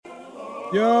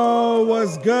Yo,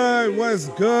 what's good? What's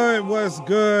good? What's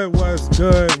good? What's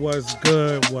good? What's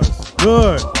good? What's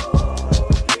good?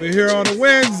 We're here on a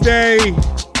Wednesday.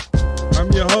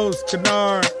 I'm your host,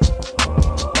 Kynard.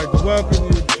 I'd like to welcome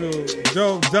you to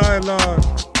Dope Dialogue.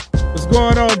 What's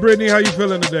going on, Brittany? How you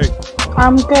feeling today?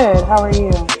 I'm good. How are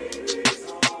you?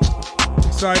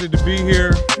 Excited to be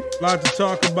here. A lot to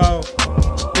talk about.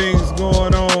 Things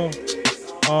going on.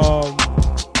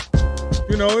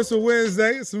 It's a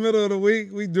Wednesday. It's the middle of the week.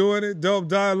 We doing it. Dope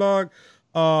Dialogue.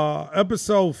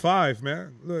 Episode 5,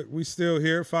 man. Look, we still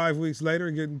here 5 weeks later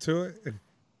getting to it.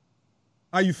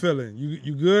 How you feeling?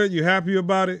 You good? You happy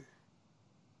about it?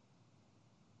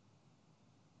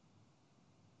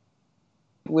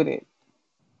 With it.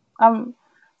 I'm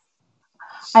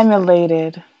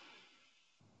elated.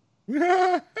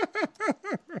 I'm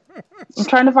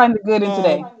trying to find the good in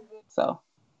today. So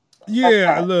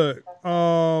yeah, look,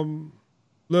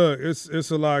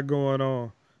 it's a lot going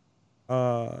on.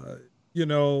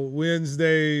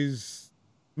 Wednesdays,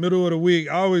 middle of the week,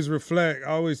 I always reflect.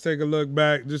 I always take a look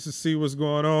back just to see what's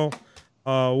going on,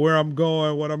 where I'm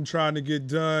going, what I'm trying to get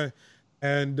done.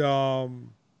 And,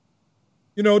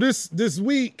 this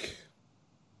week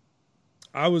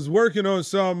I was working on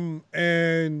something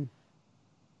and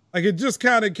it just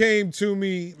kind of came to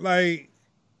me like,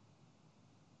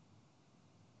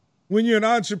 when you're an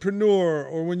entrepreneur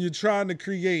or when you're trying to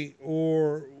create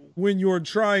or when you're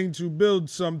trying to build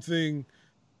something,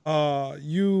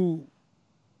 you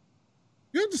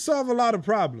have to solve a lot of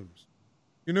problems.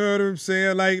 You know what I'm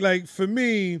saying? Like for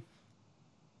me,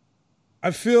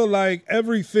 I feel like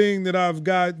everything that I've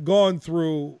gone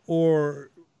through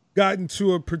or gotten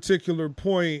to a particular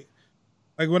point,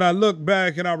 like when I look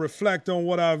back and I reflect on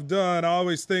what I've done, I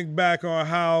always think back on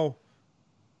how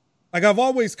I've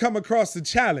always come across a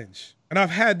challenge and I've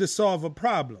had to solve a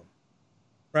problem,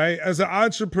 right? As an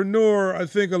entrepreneur, I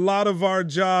think a lot of our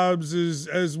jobs is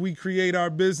as we create our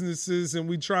businesses and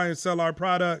we try and sell our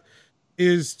product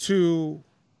is to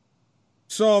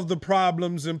solve the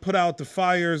problems and put out the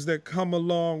fires that come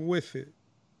along with it.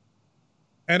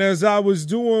 And as I was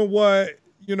doing what,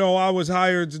 I was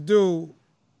hired to do,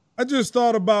 I just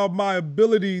thought about my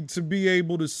ability to be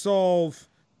able to solve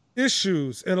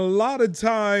issues. And a lot of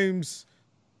times,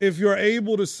 if you're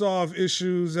able to solve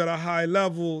issues at a high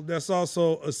level, that's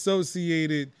also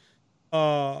associated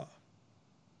with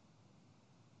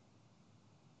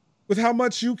how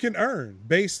much you can earn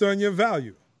based on your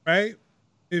value, right?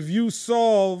 If you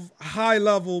solve high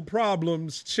level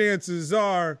problems, chances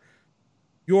are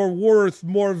you're worth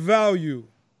more value.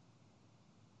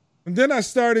 And then I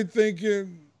started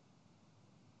thinking,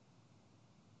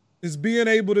 is being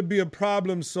able to be a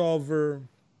problem solver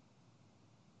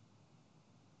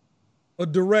a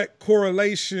direct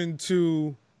correlation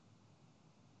to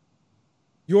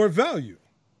your value,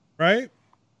 right?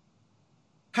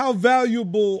 How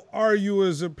valuable are you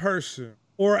as a person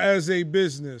or as a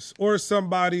business or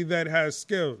somebody that has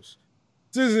skills?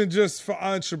 This isn't just for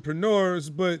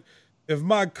entrepreneurs, but if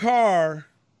my car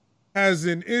has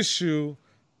an issue,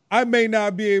 I may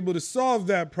not be able to solve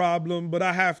that problem, but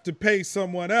I have to pay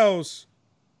someone else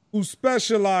who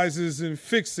specializes in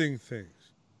fixing things.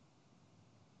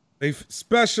 They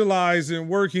specialize in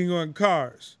working on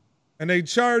cars, and they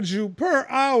charge you per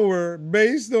hour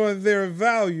based on their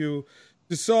value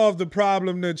to solve the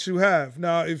problem that you have.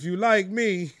 Now, if you like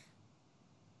me,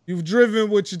 you've driven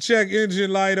with your check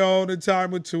engine light on a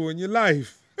time or two in your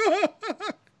life.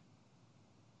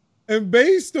 And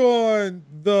based on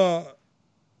the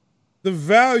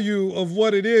value of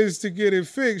what it is to get it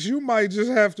fixed, you might just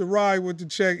have to ride with the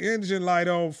check engine light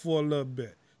on for a little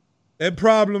bit. That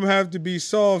problem have to be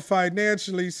solved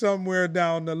financially somewhere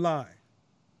down the line.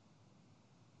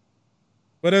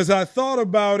 But as I thought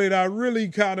about it, I really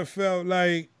kind of felt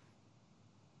like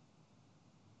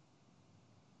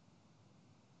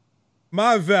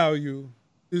my value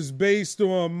is based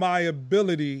on my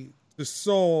ability to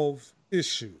solve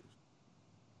issues.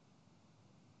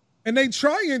 And they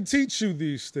try and teach you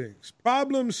these things.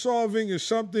 Problem solving is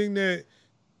something that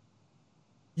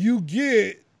you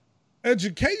get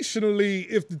educationally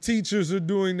if the teachers are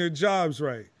doing their jobs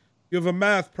right. You have a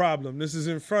math problem. This is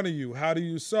in front of you. How do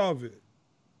you solve it?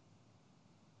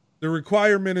 The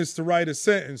requirement is to write a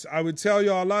sentence. I would tell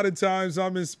y'all a lot of times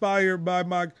I'm inspired by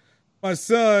my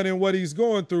son and what he's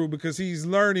going through because he's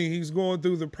learning. He's going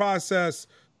through the process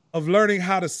of learning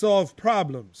how to solve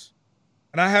problems.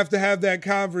 And I have to have that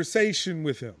conversation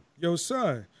with him. Yo,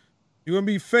 son, you're going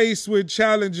to be faced with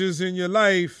challenges in your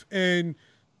life, and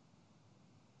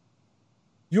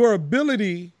your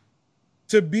ability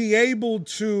to be able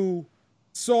to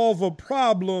solve a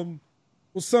problem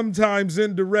will sometimes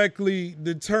indirectly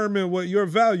determine what your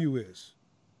value is.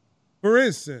 For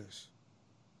instance,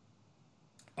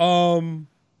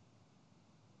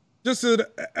 just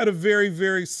at a very,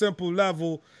 very simple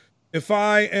level, if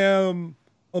I am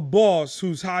a boss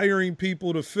who's hiring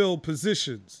people to fill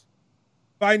positions,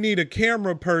 if I need a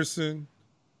camera person,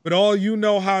 but all you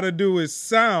know how to do is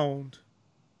sound,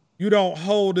 you don't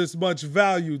hold as much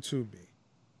value to me,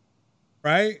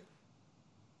 right?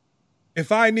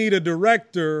 If I need a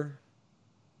director,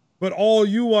 but all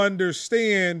you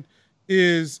understand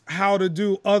is how to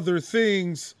do other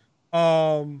things,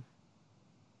 I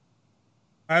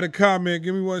had a comment.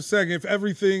 Give me 1 second. If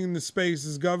everything in the space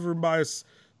is governed by a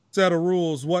set of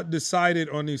rules, what decided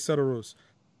on these set of rules?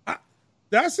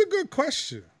 That's a good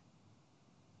question.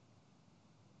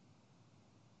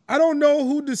 I don't know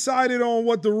who decided on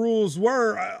what the rules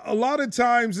were. A lot of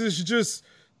times it's just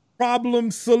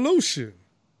problem solution.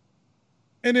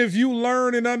 And if you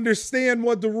learn and understand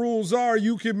what the rules are,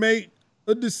 you can make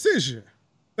a decision.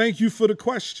 Thank you for the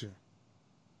question.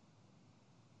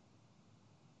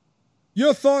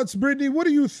 Your thoughts, Brittany, what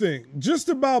do you think? Just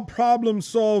about problem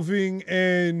solving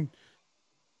and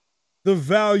the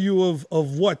value of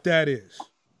what that is.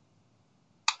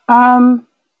 A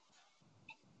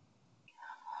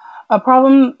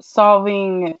problem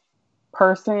solving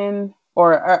person,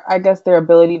 or I guess their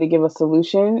ability to give a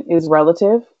solution, is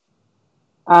relative.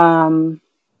 The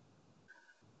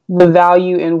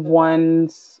value in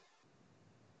one's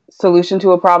solution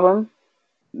to a problem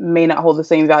may not hold the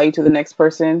same value to the next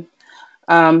person.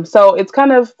 So it's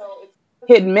kind of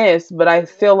hit and miss, but I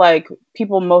feel like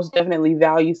people most definitely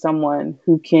value someone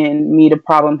who can meet a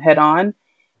problem head on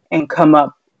and come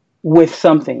up with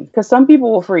something. Because some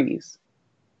people will freeze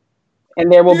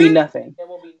and there will be nothing.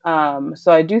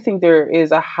 So I do think there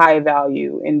is a high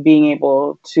value in being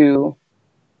able to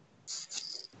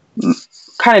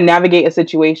kind of navigate a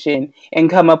situation and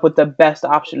come up with the best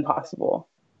option possible.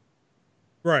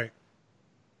 Right.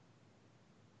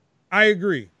 I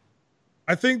agree.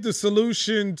 I think the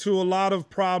solution to a lot of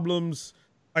problems,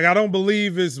 like, I don't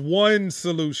believe is one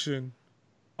solution.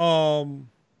 I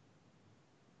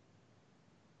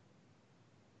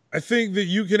think that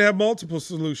you can have multiple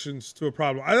solutions to a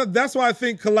problem. That's why I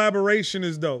think collaboration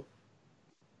is dope.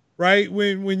 Right?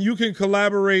 When you can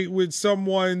collaborate with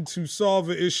someone to solve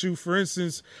an issue. For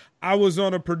instance, I was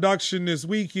on a production this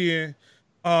weekend,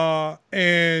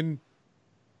 and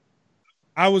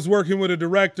I was working with a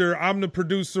director. I'm the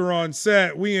producer on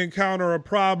set. We encounter a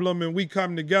problem and we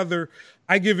come together.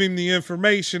 I give him the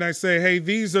information. I say, hey,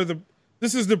 this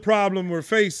is the problem we're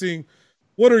facing.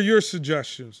 What are your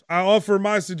suggestions? I offer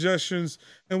my suggestions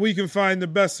and we can find the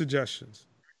best suggestions,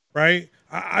 right?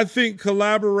 I think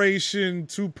collaboration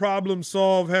to problem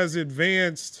solve has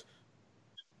advanced,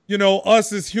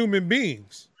 us as human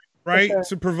beings, right? Sure.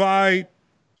 To provide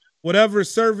whatever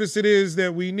service it is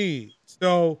that we need.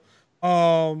 So,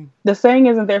 the saying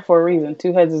isn't there for a reason.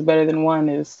 Two heads is better than one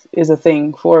is a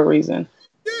thing for a reason.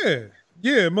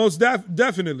 Yeah, most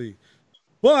definitely.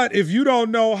 But if you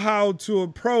don't know how to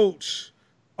approach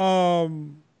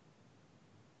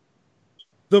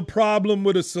the problem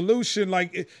with a solution,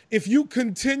 like if you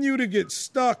continue to get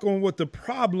stuck on what the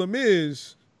problem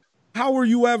is, how are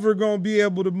you ever going to be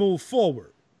able to move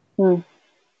forward?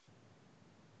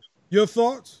 Your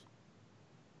thoughts?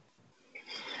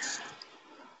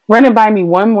 Run it by me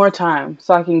one more time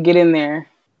so I can get in there.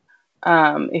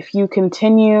 If you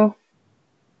continue,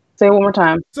 say it one more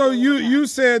time. So you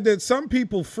said that some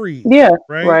people freeze. Yeah,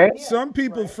 right? Right. Some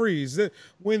people freeze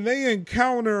when they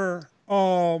encounter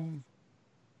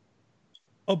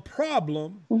a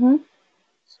problem. Mm-hmm.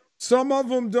 Some of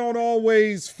them don't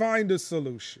always find a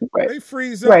solution. Right. They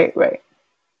freeze up. Right.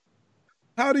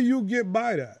 How do you get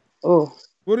by that? Oh.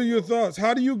 What are your thoughts?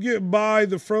 How do you get by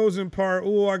the frozen part?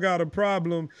 Oh, I got a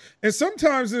problem. And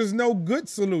sometimes there's no good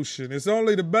solution. It's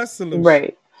only the best solution.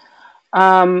 Right.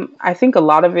 I think a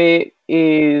lot of it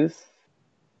is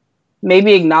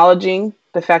maybe acknowledging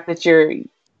the fact that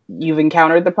you've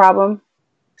encountered the problem.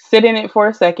 Sit in it for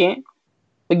a second,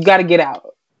 but you got to get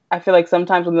out. I feel like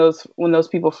sometimes when those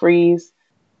people freeze,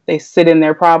 they sit in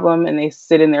their problem and they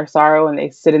sit in their sorrow and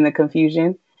they sit in the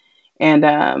confusion,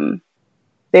 and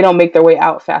they don't make their way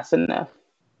out fast enough.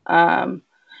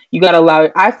 You got to allow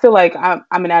it. I feel like I'm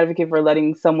an advocate for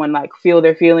letting someone like feel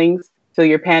their feelings, feel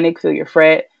your panic, feel your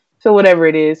fret, feel whatever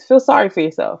it is, feel sorry for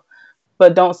yourself,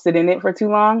 but don't sit in it for too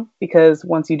long, because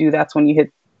once you do, that's when you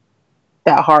hit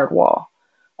that hard wall.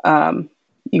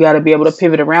 You got to be able to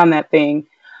pivot around that thing.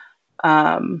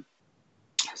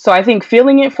 So I think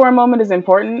feeling it for a moment is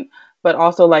important, but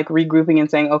also like regrouping and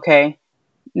saying, okay,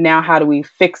 now how do we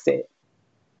fix it?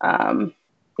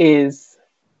 is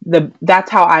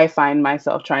that's how I find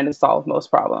myself trying to solve most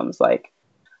problems. Like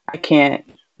I can't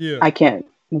Yeah. I can't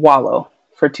wallow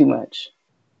for too much.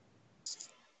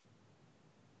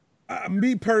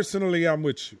 Me personally, I'm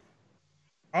with you.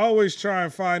 I always try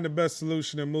and find the best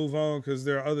solution and move on because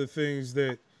there are other things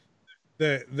that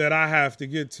I have to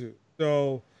get to.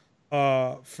 So,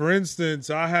 for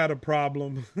instance, I had a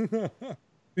problem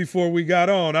before we got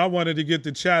on. I wanted to get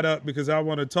the chat up because I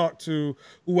want to talk to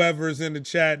whoever's in the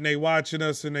chat and they watching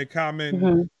us and they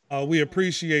commenting. We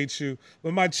appreciate you.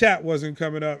 But my chat wasn't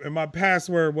coming up and my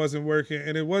password wasn't working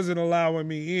and it wasn't allowing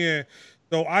me in.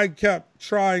 So I kept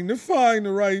trying to find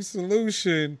the right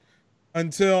solution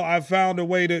until I found a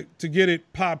way to get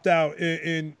it popped out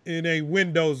in a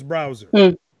Windows browser.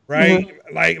 Right?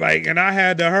 And I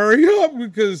had to hurry up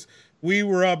because we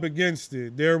were up against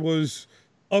it. There was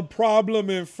a problem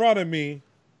in front of me.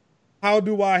 How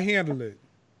do I handle it?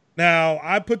 Now,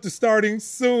 I put the starting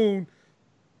soon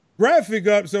graphic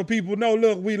up so people know,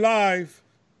 look, we live.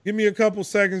 Give me a couple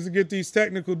seconds to get these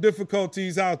technical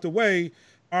difficulties out the way.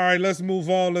 All right, let's move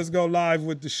on. Let's go live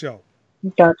with the show.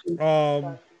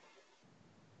 Gotcha.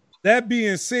 That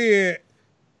being said,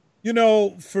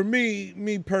 for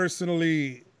me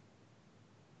personally,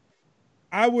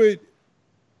 I would,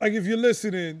 like, if you're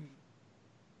listening,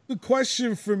 the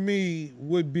question for me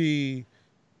would be,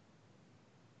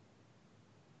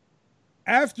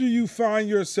 after you find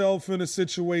yourself in a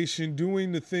situation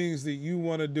doing the things that you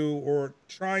want to do or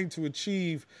trying to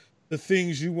achieve the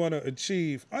things you want to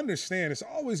achieve, understand it's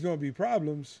always going to be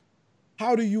problems.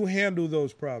 How do you handle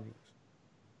those problems?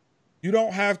 You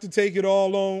don't have to take it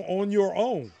all on your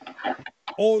own.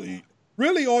 All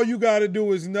you got to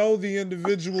do is know the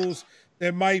individuals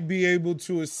that might be able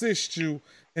to assist you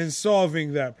in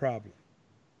solving that problem.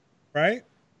 Right?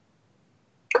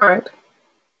 Correct.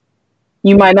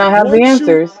 You might not have the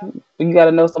answers, but you got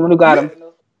to know someone who got them.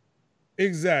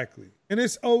 Exactly. And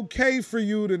it's okay for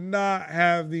you to not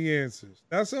have the answers.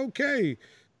 That's okay.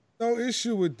 No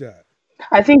issue with that.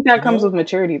 I think that comes with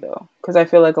maturity, though, because I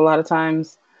feel like a lot of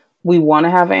times we want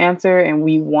to have an answer and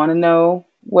we want to know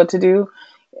what to do.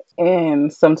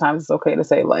 And sometimes it's okay to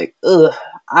say, like, ugh,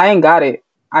 I ain't got it.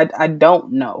 I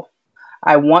don't know.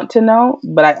 I want to know,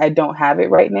 but I don't have it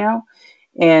right now.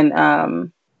 And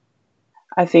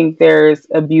I think there's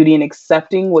a beauty in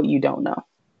accepting what you don't know.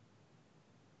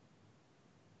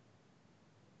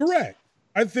 Correct.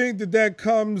 I think that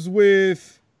comes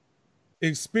with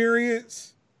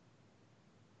experience.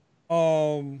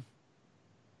 I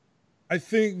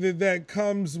think that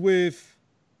comes with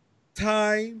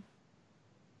time.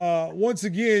 Once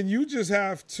again, you just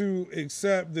have to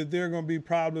accept that there are going to be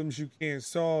problems you can't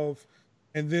solve.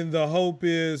 And then the hope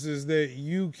is that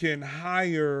you can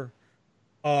hire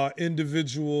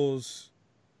individuals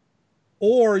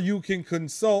or you can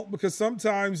consult, because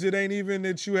sometimes it ain't even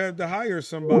that you have to hire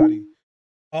somebody.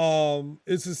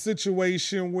 It's a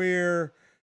situation where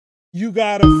you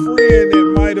got a friend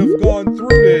that might have gone through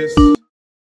this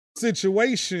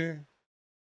situation,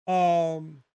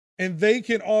 and they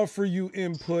can offer you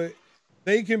input.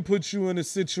 They can put you in a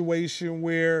situation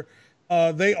where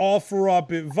they offer up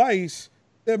advice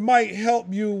that might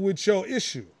help you with your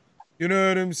issue. You know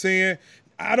what I'm saying?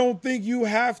 I don't think you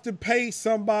have to pay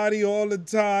somebody all the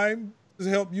time to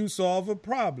help you solve a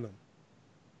problem.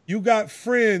 You got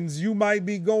friends, you might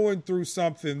be going through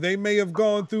something. They may have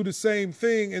gone through the same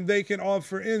thing and they can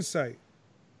offer insight.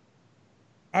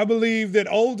 I believe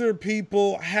that older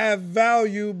people have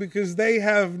value because they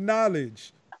have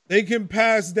knowledge. They can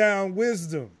pass down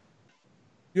wisdom.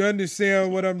 You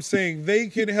understand what I'm saying? They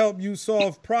can help you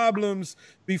solve problems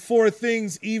before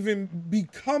things even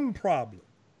become problems.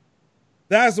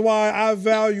 That's why I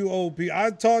value old people. I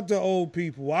talk to old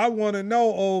people. I want to know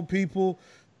old people,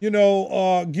 give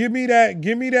me that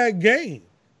game,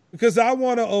 because I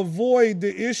want to avoid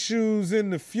the issues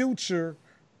in the future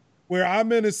where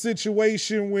I'm in a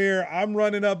situation where I'm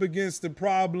running up against a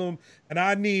problem and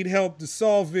I need help to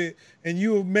solve it. And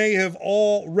you may have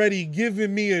already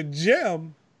given me a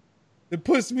gem that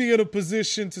puts me in a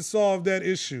position to solve that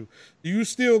issue. Do you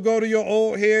still go to your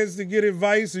old heads to get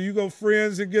advice, or you go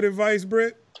friends and get advice,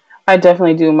 Britt? I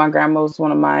definitely do. My grandma's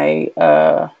one of my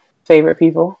favorite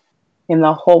people in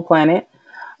the whole planet.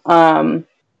 I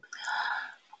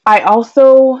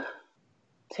also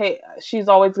she's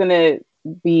always going to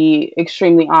be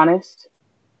extremely honest,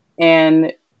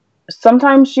 and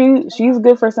sometimes she's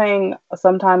good for saying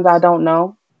sometimes I don't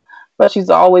know, but she's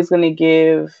always going to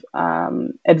give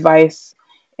advice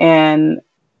and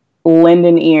lend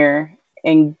an ear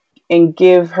and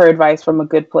give her advice from a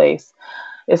good place.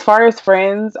 As far as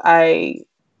friends, I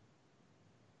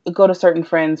go to certain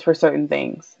friends for certain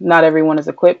things. Not everyone is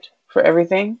equipped for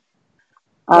everything.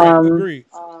 Right. Agreed.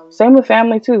 Same with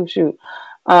family too. Shoot.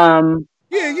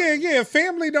 Yeah.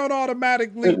 Family don't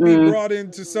automatically be brought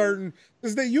into certain,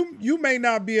 because you may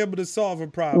not be able to solve a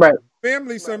problem. Right.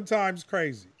 Family sometimes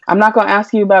crazy. I'm not going to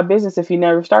ask you about business if you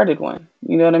never started one.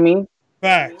 You know what I mean?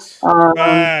 Facts.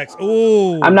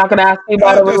 Ooh. I'm not going to ask you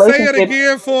about a relationship. Say it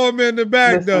again for him in the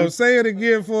back, Listen, though. Say it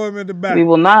again for him in the back. We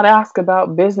will not ask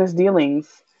about business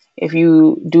dealings if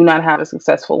you do not have a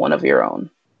successful one of your own.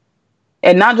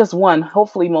 And not just one,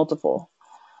 hopefully multiple.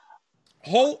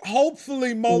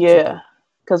 Hopefully multiple. Yeah.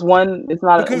 Because it's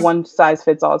not a one size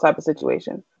fits all type of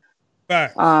situation.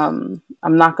 Facts. I'm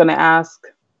not going to ask.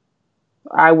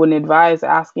 I wouldn't advise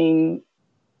asking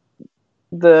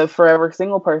the forever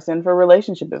single person for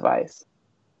relationship advice.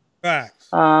 Facts.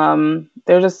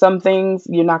 There's just some things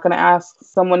you're not going to ask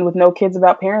someone with no kids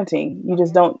about parenting. You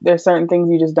just don't. There's certain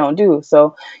things you just don't do.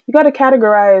 So you got to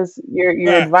categorize your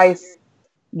advice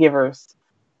givers.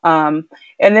 And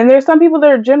then there's some people that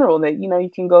are general that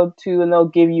you can go to and they'll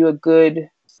give you a good,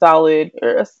 solid,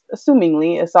 or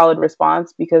assumingly a solid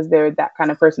response because they're that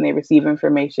kind of person. They receive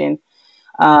information.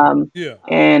 And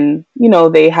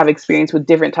they have experience with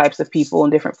different types of people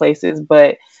in different places,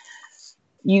 but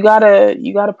you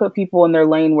gotta put people in their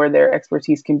lane where their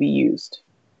expertise can be used.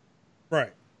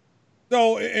 Right.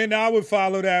 So, and I would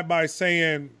follow that by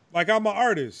saying, like, I'm an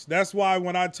artist. That's why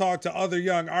when I talk to other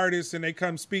young artists and they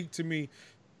come speak to me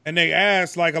and they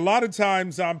ask, like, a lot of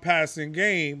times I'm passing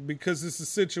game because it's a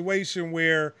situation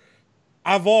where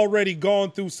I've already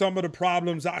gone through some of the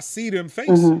problems I see them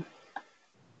facing. Mm-hmm.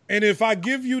 And if I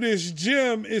give you this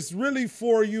gem, it's really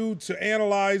for you to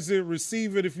analyze it,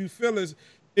 receive it. If you feel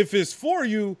if it's for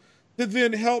you, to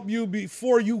then help you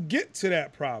before you get to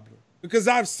that problem. Because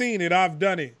I've seen it, I've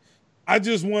done it. I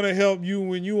just want to help you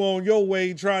when you on your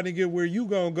way trying to get where you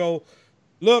gonna go.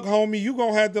 Look, homie, you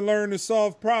gonna have to learn to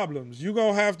solve problems. You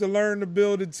gonna have to learn to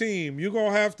build a team. You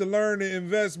gonna have to learn to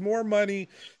invest more money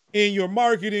in your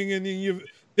marketing and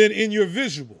than in your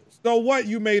visuals. So what,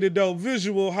 you made a dope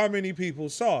visual, how many people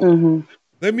saw it? Mm-hmm.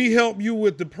 Let me help you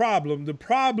with the problem. The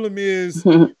problem is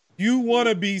you want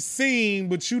to be seen,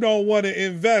 but you don't want to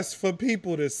invest for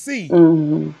people to see.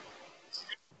 Mm-hmm.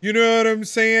 You know what I'm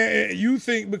saying? You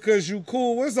think because you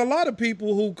cool. There's a lot of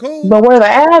people who cool. But where the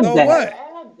ads at? What?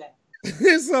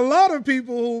 There's a lot of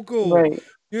people who cool. Right.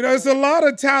 There's a lot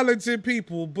of talented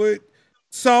people, but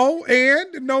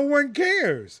and no one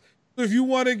cares. If you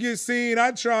want to get seen,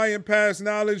 I try and pass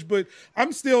knowledge, but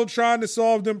I'm still trying to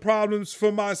solve them problems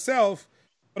for myself.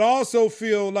 But I also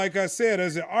feel, like I said,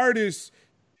 as an artist,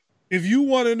 if you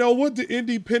want to know what the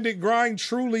independent grind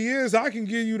truly is, I can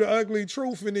give you the ugly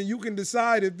truth, and then you can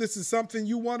decide if this is something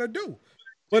you want to do.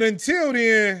 But until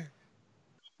then,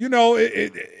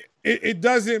 it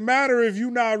doesn't matter if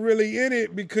you're not really in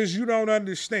it because you don't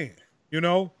understand, You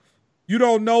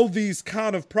don't know these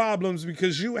kind of problems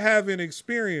because you haven't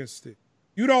experienced it.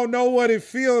 You don't know what it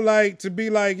feel like to be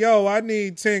like, yo, I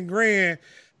need 10 grand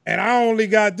and I only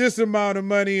got this amount of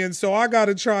money. And so I got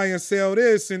to try and sell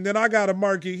this. And then I got to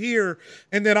market here.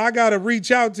 And then I got to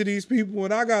reach out to these people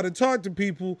and I got to talk to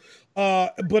people.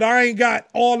 But I ain't got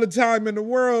all the time in the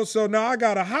world. So now I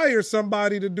got to hire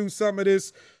somebody to do some of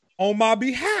this on my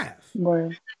behalf.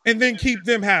 Right. And then keep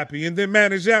them happy and then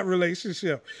manage that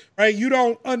relationship, right? You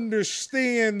don't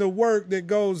understand the work that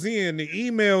goes in, the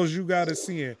emails you got to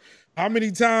send, how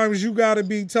many times you got to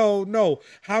be told no,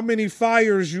 how many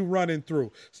fires you running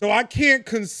through. So I can't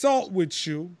consult with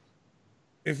you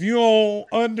if you don't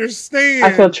understand.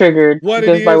 I feel triggered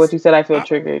just by what you said. I feel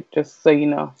triggered, just so you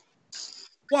know.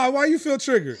 Why you feel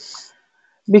triggered?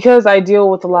 Because I deal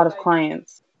with a lot of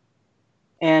clients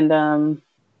and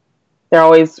they're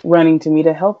always running to me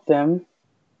to help them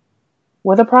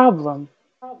with a problem.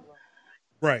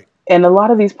 Right. And a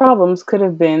lot of these problems could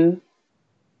have not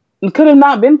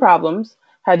been problems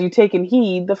had you taken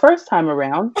heed the first time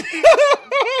around.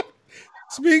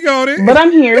 Speak on it. But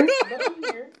I'm here.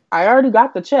 I already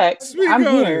got the check. I'm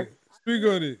here. Speak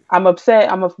on it. I'm upset.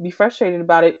 I'm going to be frustrated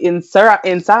about it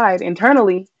inside,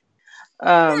 internally.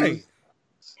 Right.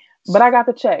 But I got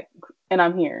the check and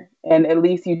I'm here. And at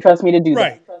least you trust me to do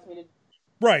that.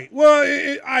 Right. Well,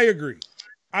 I agree.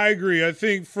 I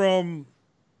think from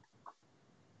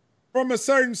a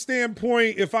certain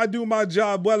standpoint, if I do my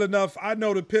job well enough, I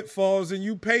know the pitfalls and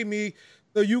you pay me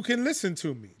so you can listen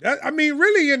to me.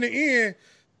 Really in the end,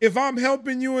 if I'm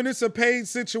helping you and it's a paid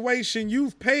situation,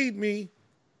 you've paid me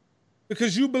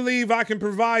because you believe I can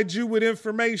provide you with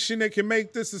information that can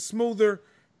make this a smoother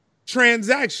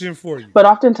transaction for you. But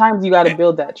oftentimes you got to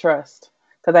build that trust.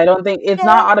 Because I don't think it's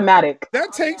not automatic.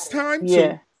 That takes time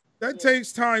too. That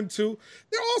takes time too.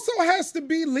 There also has to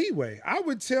be leeway. I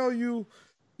would tell you,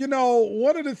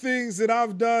 one of the things that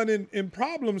I've done in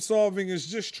problem solving is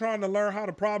just trying to learn how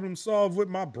to problem solve with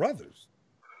my brothers.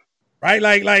 Right?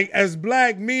 Like as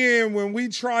black men, when we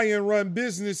try and run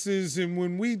businesses and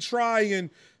when we try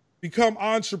and become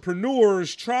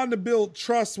entrepreneurs, trying to build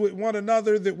trust with one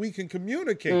another that we can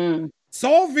communicate.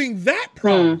 Solving that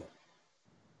problem.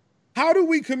 How do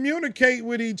we communicate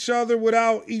with each other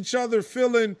without each other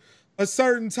feeling a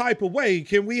certain type of way?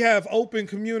 Can we have open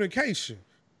communication?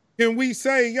 Can we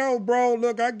say, yo, bro,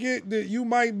 look, I get that you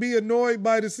might be annoyed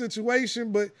by the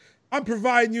situation, but I'm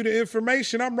providing you the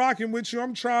information. I'm rocking with you.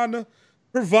 I'm trying to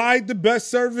provide the best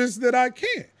service that I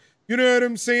can. You know what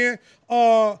I'm saying?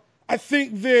 I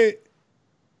think that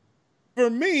for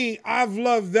me, I've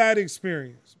loved that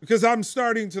experience because I'm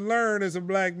starting to learn as a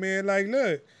black man, like,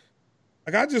 look,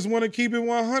 like I just want to keep it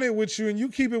 100 with you and you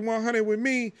keep it 100 with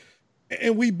me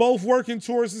and we both working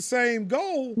towards the same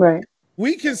goal. Right.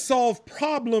 We can solve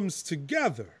problems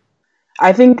together.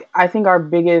 I think our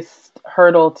biggest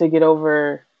hurdle to get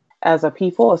over as a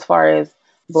people, as far as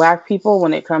Black people,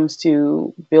 when it comes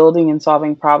to building and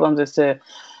solving problems, is to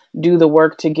do the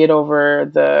work to get over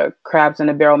the crabs in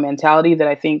a barrel mentality that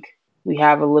I think we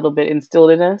have a little bit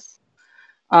instilled in us.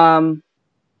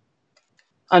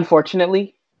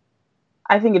 Unfortunately,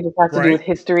 I think it just has to do with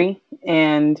history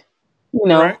and,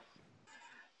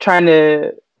 trying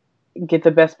to get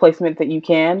the best placement that you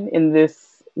can in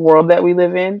this world that we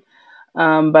live in.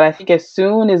 But I think as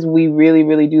soon as we really,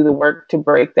 really do the work to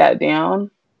break that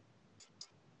down,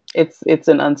 it's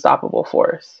an unstoppable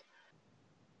force.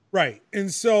 Right.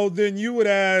 And so then you would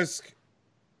ask,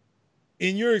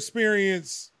 in your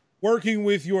experience working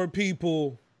with your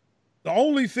people, the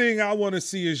only thing I want to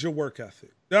see is your work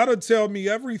ethic. That'll tell me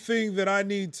everything that I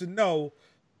need to know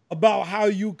about how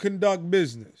you conduct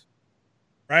business,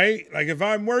 right? Like if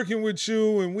I'm working with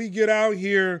you and we get out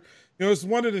here, it's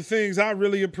one of the things I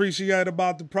really appreciate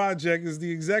about the project is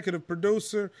the executive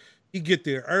producer. He get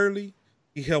there early.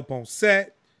 He help on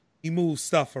set. He moves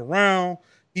stuff around.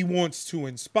 He wants to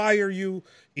inspire you.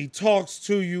 He talks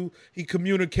to you. He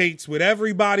communicates with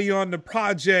everybody on the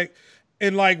project.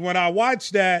 And like when I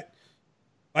watch that,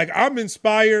 like I'm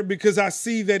inspired because I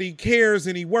see that he cares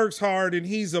and he works hard and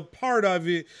he's a part of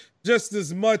it just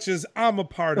as much as I'm a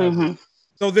part of it.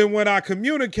 So then when I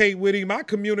communicate with him, I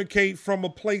communicate from a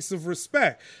place of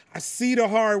respect. I see the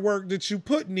hard work that you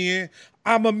putting in.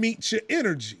 I'm going to meet your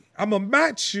energy. I'm going to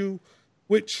match you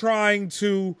with trying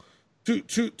to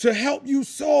help you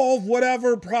solve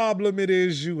whatever problem it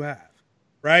is you have,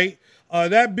 right?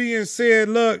 That being said,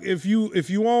 look, if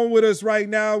you on with us right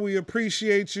now, we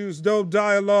appreciate you. It's Dope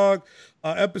Dialogue,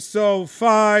 episode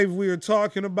 5. We are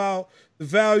talking about the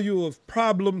value of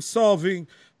problem solving.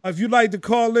 If you'd like to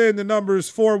call in, the number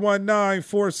is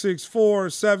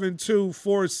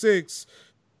 419-464-7246.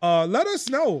 Let us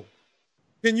know.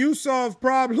 Can you solve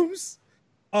problems?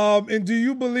 And do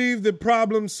you believe that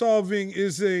problem solving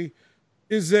is a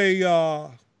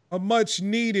much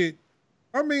needed?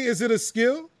 I mean, is it a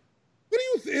skill?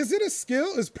 Is it a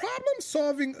skill? Is problem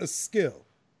solving a skill?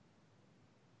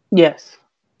 Yes.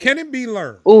 Can it be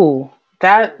learned? Ooh,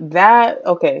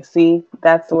 okay. See,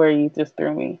 that's where you just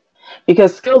threw me.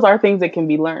 Because skills are things that can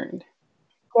be learned.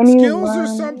 Skills are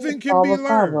something can be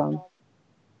learned.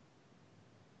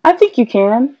 I think you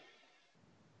can.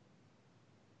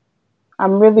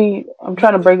 I'm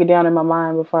trying to break it down in my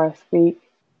mind before I speak.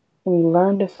 Can you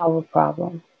learn to solve a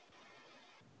problem?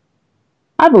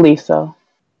 I believe so.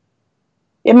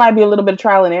 It might be a little bit of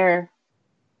trial and error.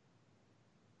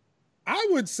 I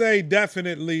would say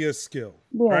definitely a skill,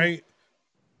 right?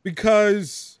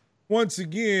 Because once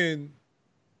again,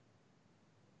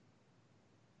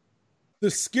 the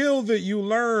skill that you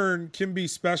learn can be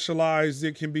specialized,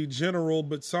 it can be general,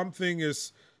 but something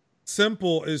as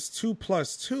simple as 2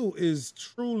 + 2 is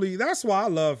truly, that's why I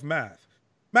love math.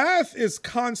 Math is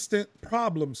constant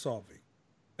problem solving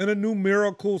in a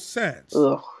numerical sense.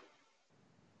 Ugh.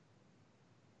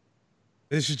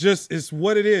 It's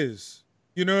what it is.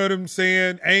 You know what I'm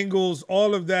saying? Angles,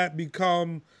 all of that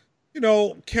become,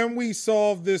 can we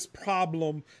solve this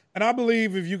problem? And I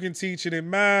believe if you can teach it in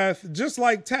math, just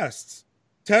like tests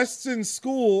in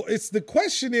school, the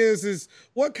question is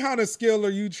what kind of skill are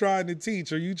you trying to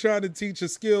teach? Are you trying to teach a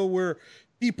skill where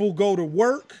people go to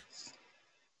work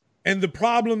and the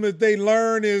problem that they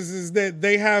learn is that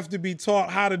they have to be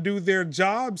taught how to do their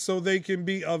job so they can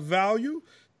be of value?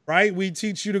 Right? We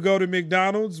teach you to go to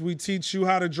McDonald's. We teach you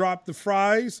how to drop the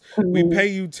fries. We pay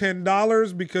you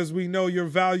 $10 because we know your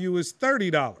value is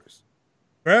 $30.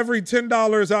 For every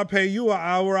 $10 I pay you an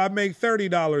hour, I make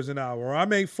 $30 an hour, or I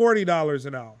make $40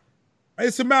 an hour.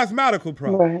 It's a mathematical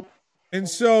problem. Right. And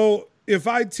so if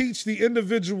I teach the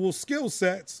individual skill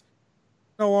sets,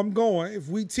 no, I'm going. If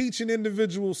we teach an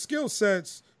individual skill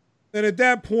sets, then at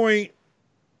that point,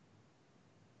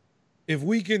 if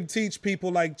we can teach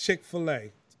people like Chick-fil-A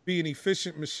to be an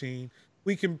efficient machine,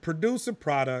 we can produce a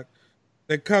product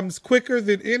that comes quicker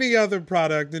than any other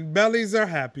product, and bellies are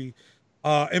happy,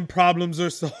 and problems are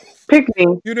solved. Pick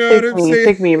me. You know what I'm saying?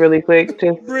 Pick me really quick.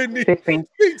 Just Brittany, pick me.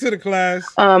 speak to the class.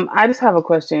 I just have a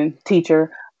question,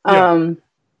 teacher. Yeah.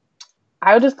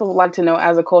 I would just like to know,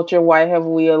 as a culture, why have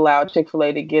we allowed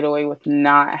Chick-fil-A to get away with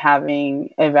not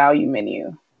having a value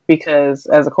menu? Because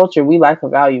as a culture, we like a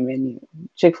value menu.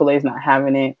 Chick-fil-A is not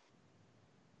having it.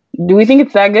 Do we think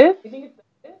it's that good?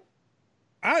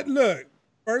 Look,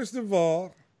 first of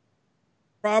all,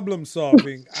 problem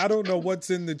solving. I don't know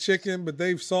what's in the chicken, but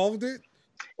they've solved it.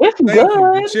 It's Thank good.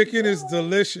 you. The chicken is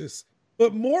delicious.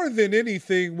 But more than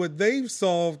anything, what they've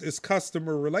solved is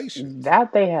customer relations.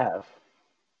 That they have.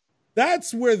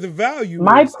 That's where the value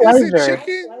My is. pleasure. Is it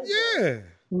chicken? Yeah.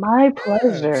 My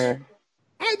pleasure.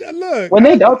 Look. When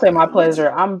they don't say my pleasure,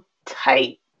 I'm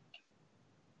tight.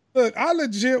 Look, I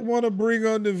legit want to bring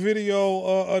on the video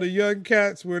of the Young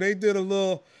Cats where they did a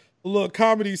little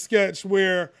comedy sketch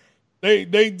where they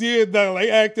did that. They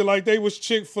acted like they was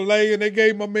Chick-fil-A and they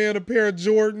gave my man a pair of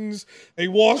Jordans. They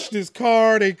washed his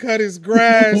car. They cut his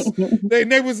grass.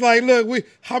 they was like, look,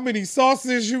 how many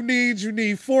sauces you need? You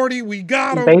need 40. We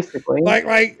got them. Basically.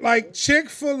 Like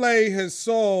Chick-fil-A has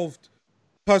solved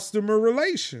customer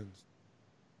relations.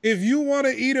 If you want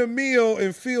to eat a meal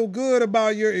and feel good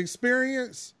about your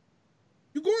experience,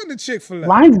 you go into Chick-fil-A.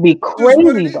 Lines be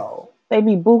crazy though. They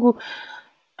be boo.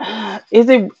 Is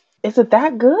it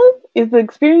that good? Is the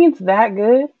experience that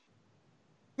good?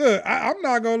 Look, I'm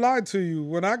not gonna lie to you.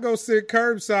 When I go sit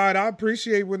curbside, I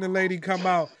appreciate when the lady come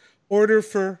out, order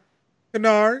for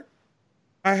Kynard.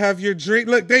 I have your drink.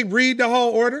 Look, they read the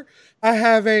whole order. I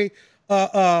have a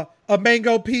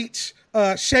mango peach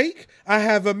shake. I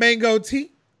have a mango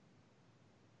tea.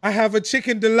 I have a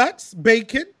chicken deluxe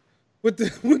bacon with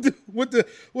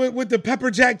the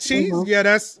pepper jack cheese. Mm-hmm. Yeah,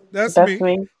 that's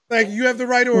me. Thank you. You have the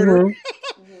right order.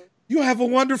 Mm-hmm. You have a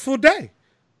wonderful day.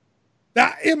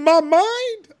 Now, in my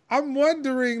mind, I'm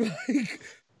wondering,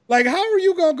 like, how are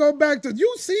you gonna go back to?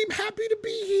 You seem happy to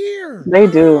be here. They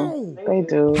do. They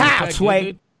do.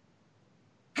 Halfway.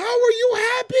 How are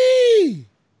you happy?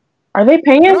 Are they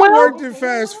paying well? I worked in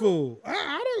fast food.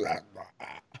 I don't.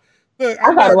 Look,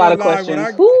 I got a lot of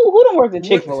questions. Who done worked at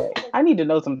Chick-fil-A? I need to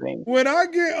know some things. When I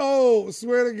get old,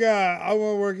 swear to God, I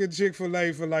want to work at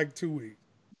Chick-fil-A for like 2 weeks.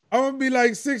 I want to be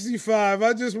like 65.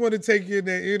 I just want to take in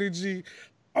that energy.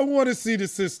 I want to see the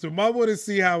system. I want to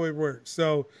see how it works.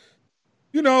 So,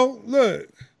 look,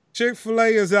 Chick-fil-A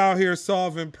is out here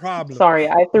solving problems. Sorry,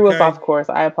 I threw us off course.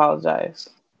 I apologize.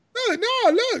 No,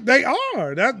 look, they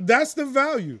are. That's the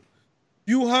value.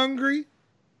 You hungry?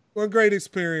 What great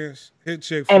experience. Hit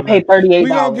Chick-fil-A. And pay $38. We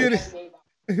gonna get it.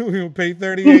 We gonna pay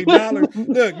 $38.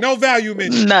 Look, no value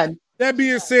menu. None. That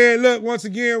being said, look, once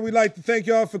again, we'd like to thank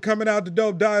y'all for coming out to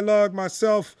Dope Dialogue.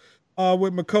 Myself,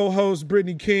 with my co-host,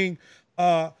 Brittany King.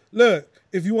 Look,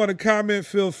 if you want to comment,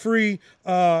 feel free.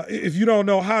 If you don't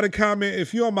know how to comment,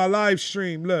 if you're on my live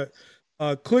stream, look,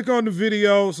 click on the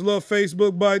video. It's a little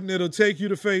Facebook button. It'll take you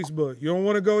to Facebook. You don't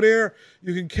want to go there?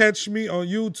 You can catch me on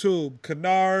YouTube,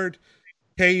 Kynard,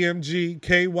 KMG,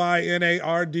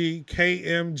 KYNARD,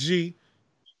 KMG,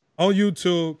 on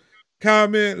YouTube.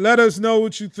 Comment, let us know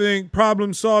what you think.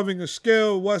 Problem solving a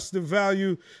skill. What's the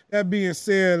value? That being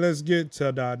said, let's get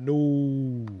to the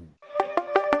news.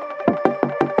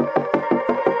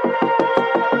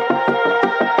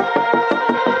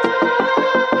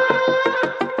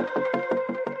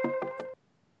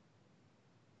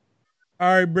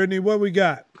 All right, Brittany, what we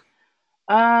got?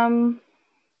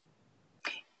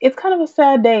 It's kind of a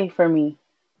sad day for me.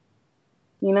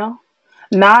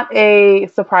 Not a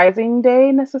surprising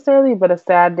day necessarily, but a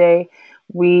sad day.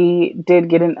 We did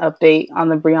get an update on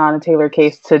the Breonna Taylor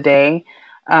case today.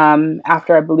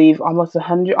 After, I believe, almost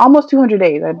 200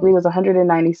 days. I believe it was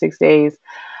 196 days.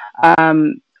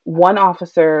 One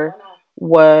officer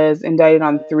was indicted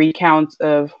on 3 counts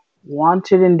of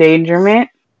wanted endangerment,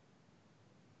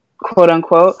 quote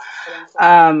unquote.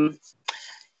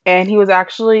 And he was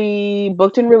actually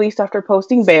booked and released after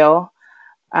posting bail.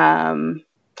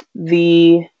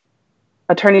 The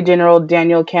Attorney General,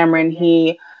 Daniel Cameron,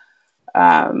 he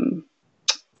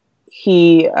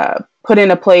put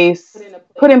in place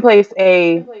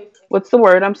a, what's the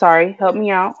word? I'm sorry. Help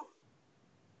me out.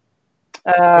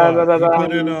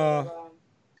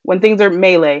 When things are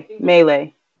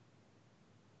melee.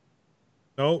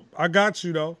 Nope, I got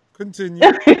you though. Continue.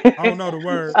 I don't know the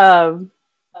word.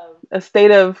 A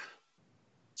state of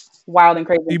wild and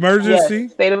crazy Emergency.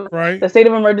 Yes, state of Right. the state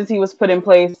of emergency was put in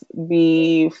place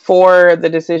before the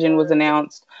decision was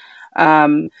announced.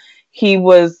 The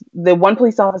one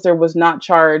police officer was not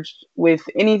charged with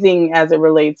anything as it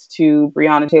relates to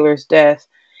Breonna Taylor's death.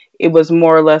 It was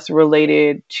more or less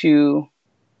related to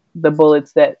the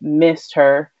bullets that missed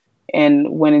her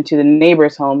and went into the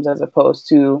neighbors' homes, as opposed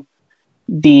to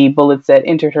the bullets that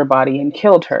entered her body and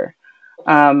killed her.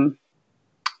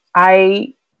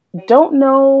 I don't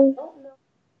know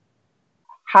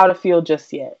how to feel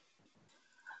just yet.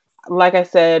 Like I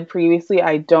said previously,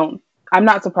 I'm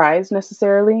not surprised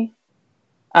necessarily.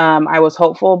 I was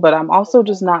hopeful, but I'm also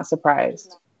just not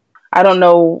surprised. I don't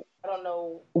know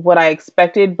what I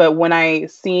expected, but when I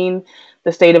seen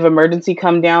the state of emergency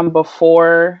come down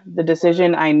before the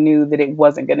decision, I knew that it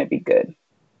wasn't going to be good.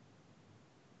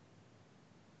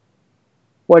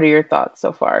 What are your thoughts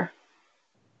so far?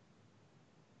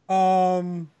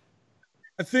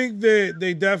 I think that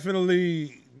they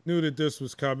definitely knew that this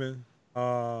was coming.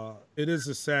 It is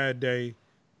a sad day.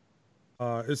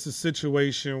 It's a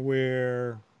situation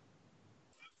where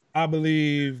I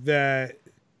believe that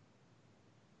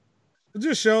it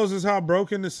just shows us how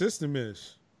broken the system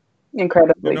is. You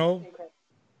Incredibly. know,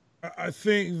 I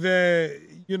think that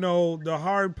the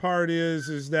hard part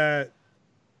is that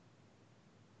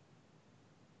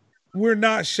we're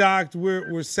not shocked.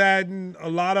 We're saddened. A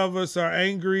lot of us are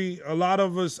angry. A lot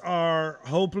of us are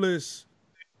hopeless,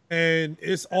 and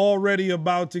it's already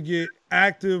about to get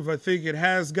active. I think it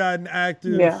has gotten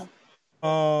active. Yeah.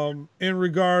 In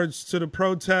regards to the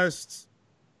protests,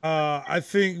 I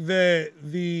think that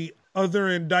the other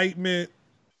indictment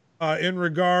in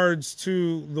regards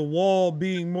to the wall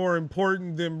being more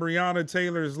important than Breonna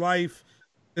Taylor's life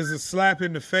is a slap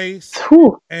in the face.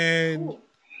 Whew. And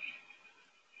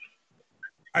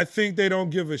I think they don't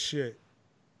give a shit.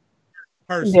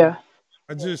 Personally. Yeah.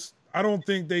 I don't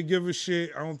think they give a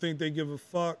shit. I don't think they give a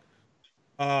fuck.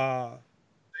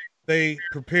 They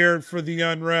prepared for the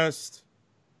unrest.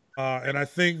 And I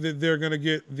think that they're going to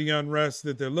get the unrest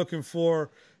that they're looking for.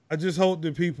 I just hope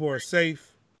that people are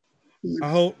safe. I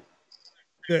hope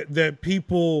that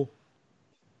people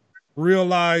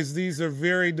realize these are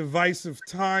very divisive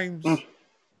times.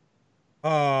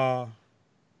 My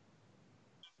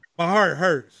heart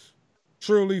hurts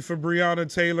truly for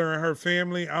Breonna Taylor and her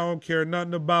family. I don't care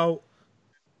nothing about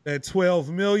that 12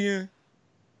 million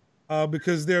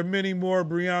because there are many more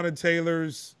Breonna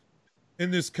Taylors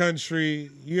in this country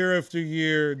year after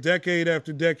year, decade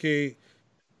after decade,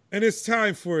 and it's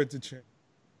time for it to change.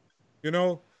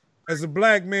 As a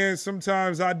black man,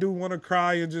 sometimes I do want to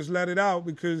cry and just let it out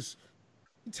because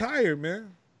I'm tired,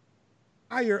 man.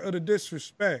 Tired of the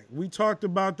disrespect. We talked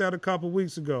about that a couple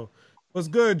weeks ago. What's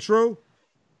good, True?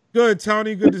 Good,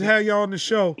 Tony. Good to have y'all on the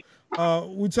show.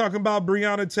 We talking about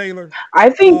Breonna Taylor. I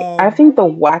think the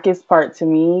wackest part to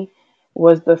me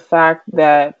was the fact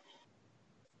that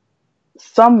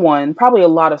someone, probably a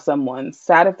lot of someone,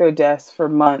 sat at their desk for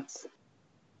months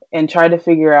and tried to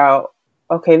figure out,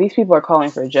 okay, these people are calling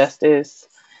for justice.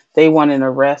 They want an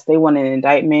arrest. They want an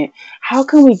indictment. How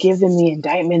can we give them the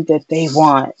indictment that they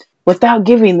want without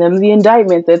giving them the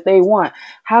indictment that they want?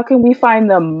 How can we find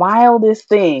the mildest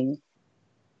thing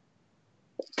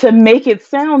to make it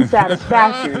sound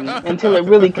satisfactory until it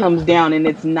really comes down and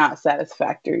it's not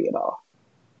satisfactory at all?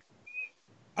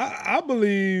 I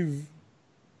believe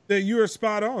that you are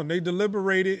spot on. They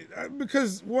deliberated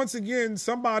because, once again,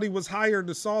 somebody was hired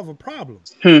to solve a problem.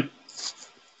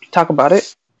 Talk about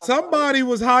it. Somebody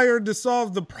was hired to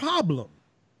solve the problem.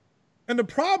 And the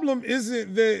problem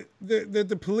isn't that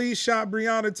the police shot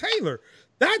Breonna Taylor.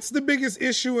 That's the biggest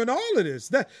issue in all of this.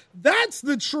 That's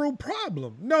the true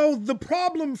problem. No, the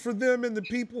problem for them and the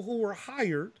people who were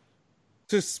hired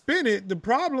to spin it, the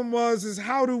problem is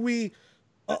how do we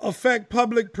affect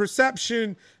public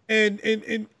perception and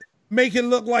make it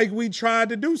look like we tried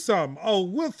to do something. Oh,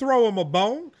 we'll throw them a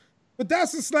bone. But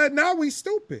that's a slat. Now we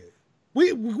stupid.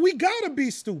 We gotta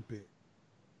be stupid.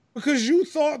 Because you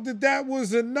thought that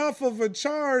was enough of a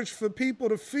charge for people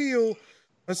to feel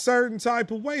a certain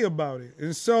type of way about it.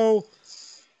 And so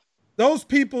those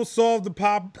people solved the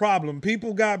problem.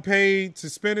 People got paid to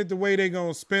spin it the way they're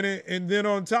going to spin it. And then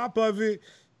on top of it,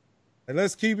 and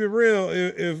let's keep it real,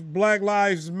 if Black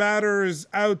Lives Matter is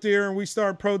out there and we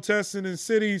start protesting in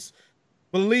cities,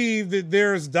 believe that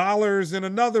there's dollars in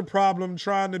another problem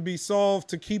trying to be solved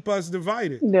to keep us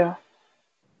divided. Yeah.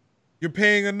 You're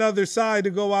paying another side to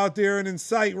go out there and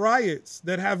incite riots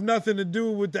that have nothing to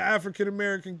do with the African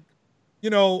American,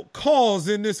 cause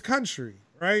in this country,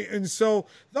 right? And so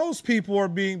those people are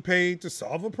being paid to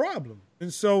solve a problem.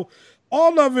 And so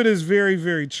all of it is very,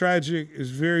 very tragic, is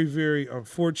very, very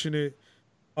unfortunate.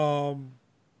 Um,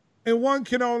 and one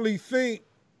can only think,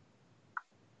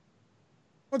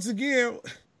 once again,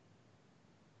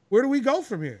 where do we go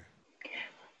from here?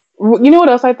 You know what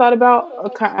else I thought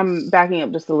about? I'm backing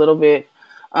up just a little bit.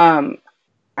 Um,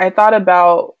 I thought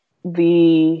about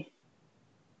the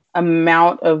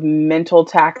amount of mental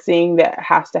taxing that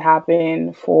has to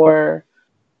happen for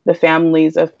the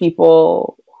families of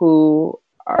people who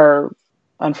are,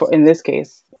 in this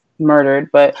case, murdered,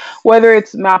 but whether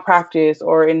it's malpractice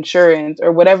or insurance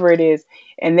or whatever it is,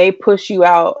 and they push you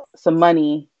out some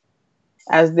money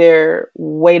as their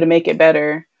way to make it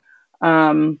better.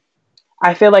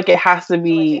 I feel like it has to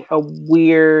be a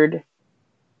weird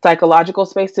psychological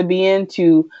space to be in,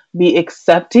 to be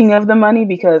accepting of the money,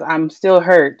 because I'm still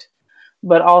hurt,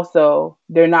 but also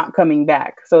they're not coming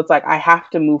back. So it's like, I have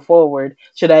to move forward.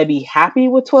 Should I be happy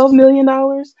with $12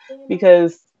 million?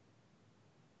 Because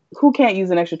who can't use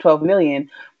an extra 12 million?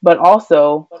 But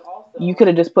also, you could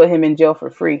have just put him in jail for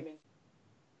free.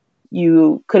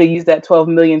 You could have used that 12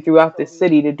 million throughout this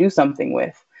city to do something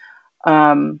with.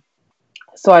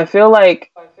 So I feel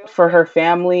like for her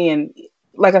family, and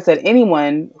like I said,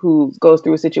 anyone who goes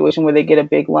through a situation where they get a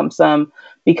big lump sum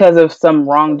because of some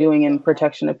wrongdoing and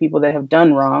protection of people that have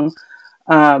done wrong,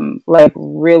 like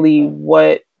really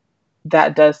what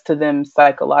that does to them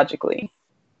psychologically.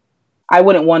 I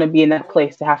wouldn't want to be in that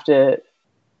place to have to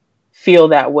feel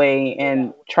that way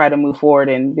and try to move forward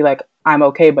and be like, I'm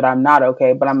okay, but I'm not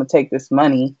okay, but I'm going to take this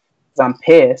money because I'm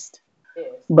pissed,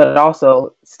 but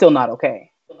also still not okay.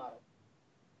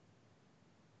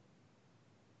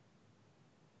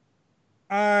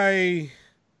 I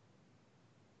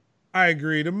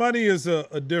agree. The money is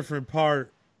a different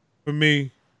part for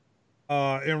me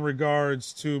in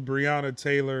regards to Breonna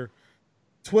Taylor.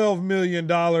 $12 million.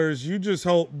 You just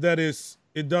hope that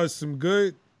it does some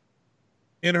good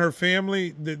in her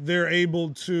family, that they're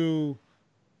able to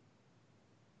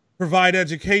provide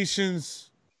educations,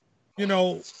 you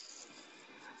know,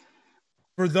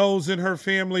 for those in her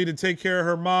family, to take care of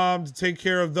her mom, to take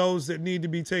care of those that need to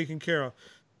be taken care of.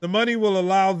 The money will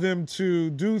allow them to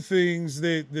do things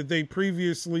that they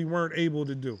previously weren't able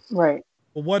to do. Right.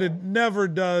 But what it never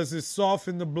does is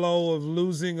soften the blow of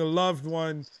losing a loved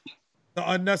one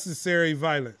to unnecessary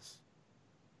violence.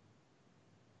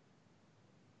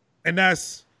 And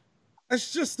that's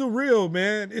just the real,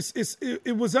 man.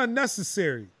 It was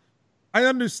unnecessary. I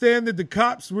understand that the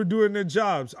cops were doing their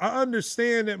jobs. I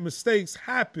understand that mistakes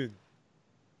happen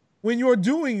when you're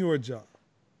doing your job.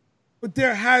 But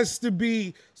there has to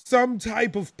be some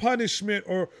type of punishment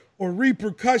or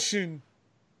repercussion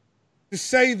to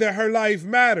say that her life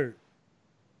mattered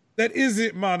that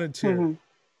isn't monetary. Mm-hmm.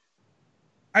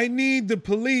 I need the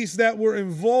police that were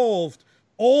involved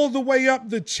all the way up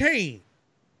the chain.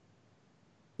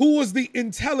 Who was the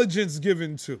intelligence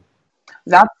given to?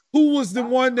 Who was the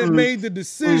one that made the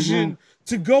decision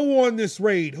to go on this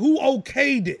raid? Who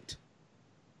okayed it?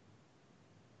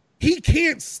 He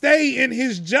can't stay in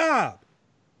his job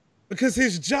because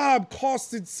his job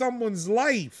costed someone's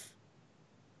life.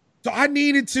 So I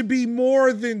need it to be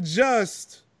more than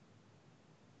just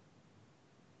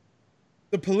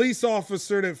the police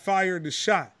officer that fired the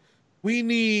shot. We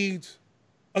need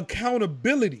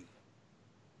accountability.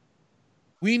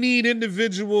 We need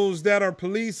individuals that are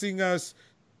policing us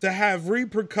to have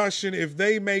repercussion if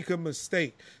they make a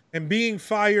mistake. And being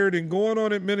fired and going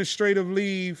on administrative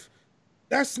leave,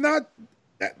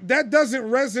 that doesn't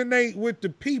resonate with the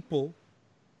people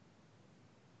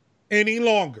any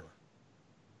longer.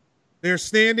 They're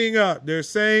standing up. They're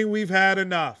saying we've had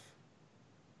enough.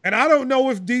 And I don't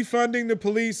know if defunding the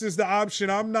police is the option.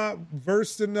 I'm not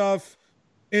versed enough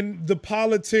in the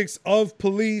politics of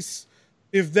police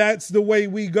if that's the way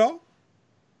we go.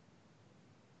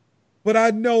 But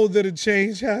I know that a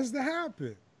change has to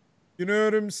happen. You know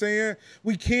what I'm saying?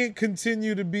 We can't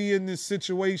continue to be in this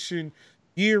situation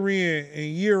year in and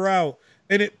year out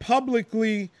and it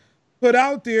publicly put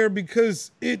out there, because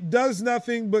it does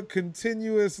nothing but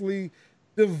continuously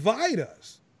divide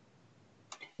us.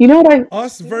 You know what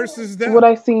us versus them. What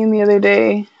I seen the other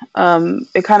day,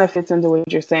 it kind of fits into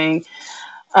what you're saying.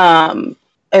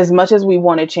 As much as we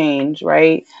want to change,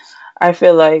 right? I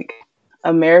feel like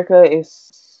America is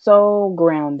so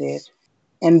grounded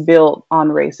and built on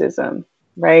racism,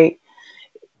 right?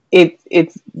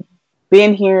 It's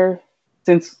been here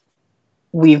since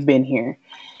we've been here.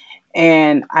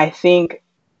 And I think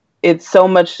it's so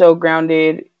much so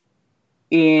grounded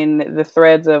in the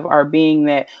threads of our being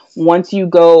that once you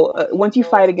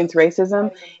fight against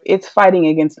racism, it's fighting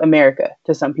against America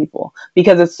to some people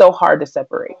because it's so hard to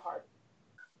separate.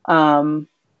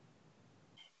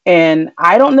 And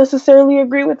I don't necessarily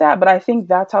agree with that, but I think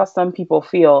that's how some people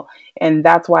feel. And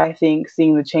that's why I think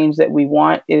seeing the change that we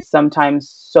want is sometimes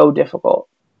so difficult,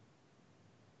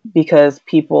 because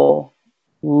people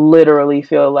literally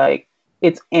feel like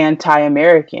it's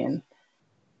anti-American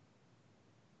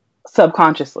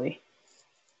subconsciously.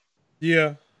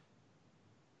 Yeah.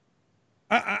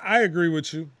 I agree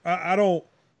with you. I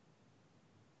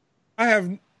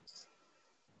have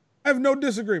no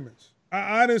disagreements.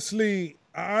 I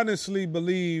honestly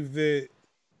believe that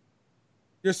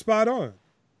you're spot on.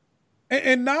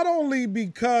 And not only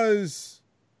because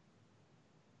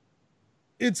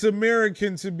it's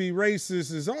American to be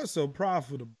racist, it's also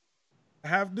profitable.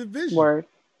 Have division. Word.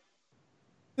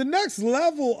 The next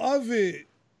level of it,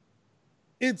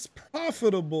 it's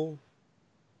profitable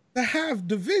to have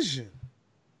division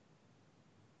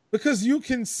because you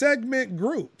can segment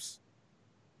groups.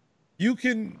 You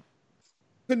can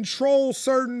control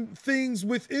certain things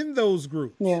within those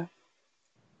groups. Yeah.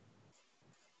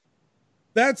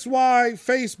 That's why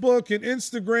Facebook and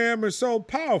Instagram are so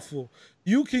powerful.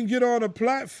 You can get on a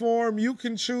platform, you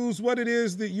can choose what it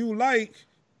is that you like,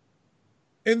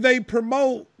 and they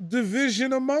promote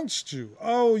division amongst you.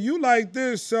 Oh, you like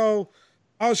this, so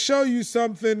I'll show you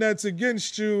something that's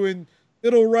against you, and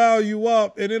it'll rile you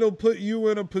up, and it'll put you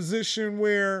in a position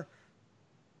where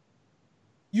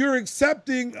you're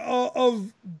accepting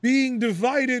of being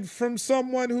divided from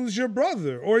someone who's your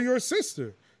brother or your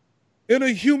sister in a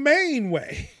humane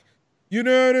way. You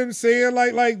know what I'm saying?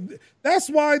 Like that's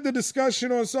why the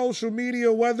discussion on social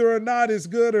media, whether or not it's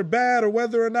good or bad or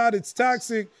whether or not it's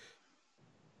toxic,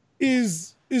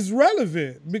 is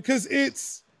relevant, because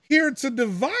it's here to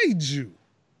divide you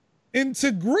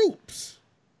into groups.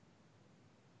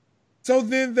 So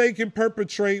then they can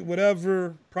perpetrate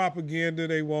whatever propaganda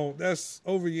they want. That's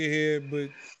over your head, but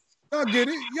y'all get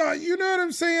it. Y'all, you know what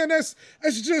I'm saying? That's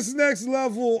just next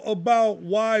level about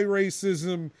why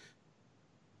racism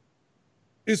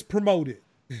is promoted.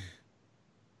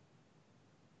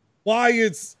 Why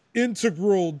it's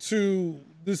integral to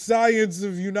the science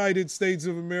of United States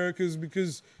of America is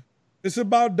because it's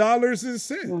about dollars and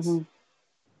cents. Mm-hmm.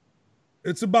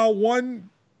 It's about one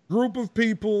group of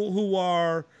people who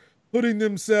are putting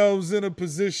themselves in a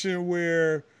position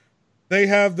where they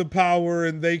have the power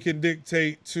and they can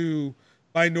dictate to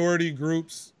minority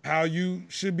groups how you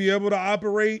should be able to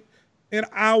operate in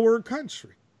our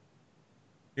country.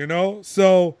 You know?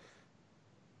 So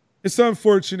it's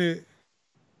unfortunate.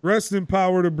 Rest in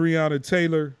power to Breonna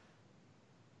Taylor.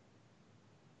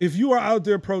 If you are out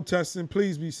there protesting,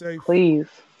 please be safe. Please.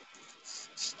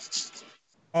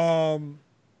 And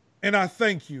I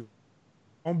thank you.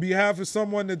 On behalf of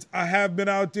someone that I have been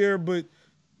out there, but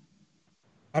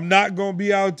I'm not going to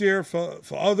be out there for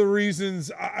other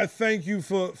reasons. I thank you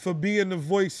for being the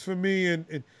voice for me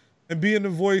and being the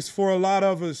voice for a lot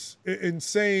of us in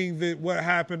saying that what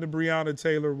happened to Breonna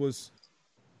Taylor was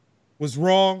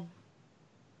wrong.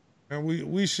 And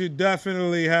we should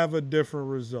definitely have a different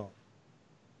result.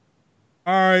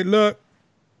 All right, look.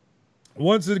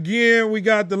 Once again, we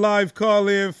got the live call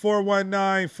in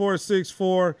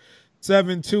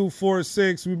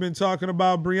 419-464-7246. We've been talking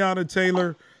about Breonna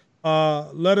Taylor.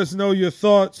 Let us know your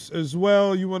thoughts as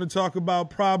well. You want to talk about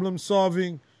problem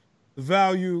solving, the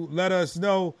value, let us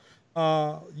know.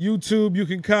 YouTube, you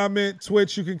can comment.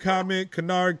 Twitch, you can comment.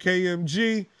 Kynard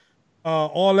KMG.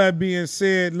 All that being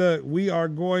said, look, we are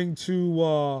going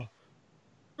to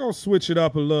switch it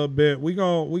up a little bit. We're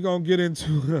gonna get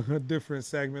into a different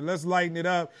segment. Let's lighten it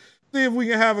up. See if we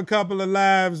can have a couple of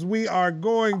lives. We are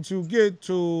going to get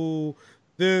to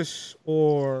this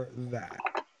or that.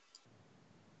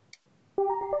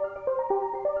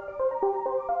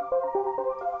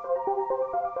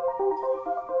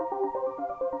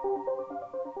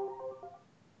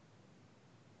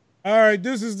 All right,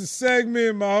 this is the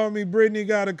segment. My homie Brittany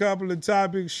got a couple of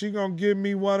topics. She gonna give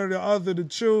me one or the other to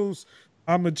choose.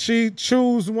 I'm going to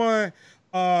choose one.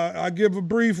 I give a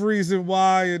brief reason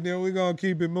why, and then we're going to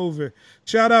keep it moving.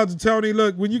 Shout out to Tony.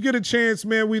 Look, when you get a chance,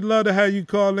 man, we'd love to have you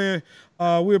call in.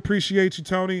 We appreciate you,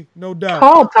 Tony, no doubt.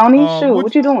 Call, Tony. Shoot,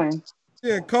 what you doing?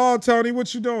 Yeah, call, Tony.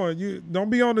 What you doing? You don't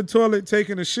be on the toilet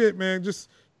taking a shit, man. Just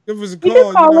give us a call. You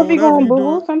can call if you going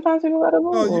boo-boo. Sometimes people let it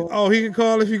boo-boo. He can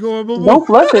call if you going boo-boo. Don't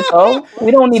flush it, though. We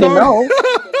don't need to know.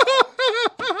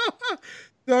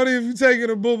 Tony, if you're taking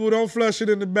a boo-boo, don't flush it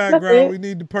in the background. We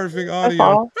need the perfect audio.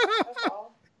 That's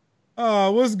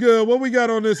all. What's good? What we got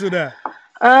on this or that?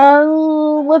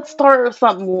 Let's start with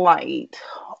something light.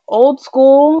 Old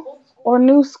school or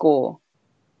new school?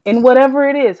 In whatever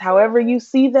it is, however you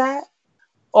see that,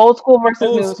 old school versus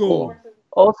Old new school. school.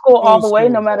 Old school all Old the way,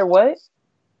 no school. matter what.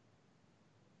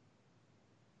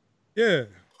 Yeah,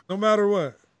 no matter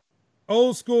what.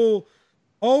 Old school.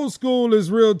 Old school is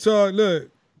real talk.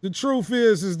 Look, the truth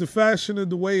is the fashion of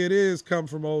the way it is come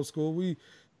from old school. We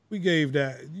gave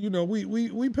that. You know,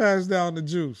 we passed down the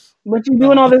juice. But you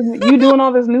doing all this, you doing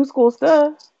all this new school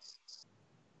stuff.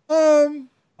 Um.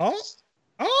 Oh.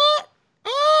 Oh.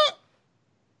 Oh.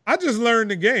 I just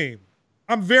learned the game.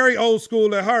 I'm very old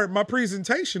school at heart. My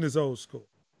presentation is old school.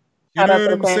 You Shout know out to what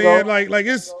the I'm Queen saying? Gold. Like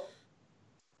it's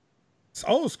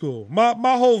old school. My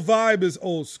whole vibe is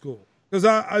old school because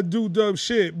I do dumb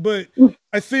shit. But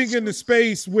I think in the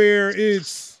space where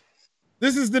this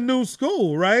is the new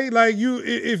school, right? Like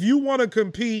if you want to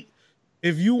compete,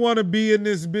 if you want to be in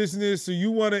this business or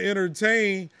you want to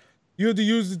entertain, you have to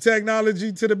use the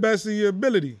technology to the best of your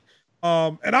ability.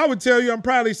 And I would tell you I'm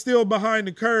probably still behind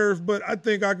the curve, but I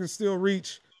think I can still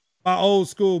reach my old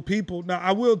school people. Now,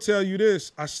 I will tell you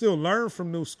this. I still learn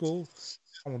from new school.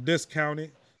 I won't discount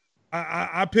it.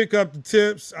 I pick up the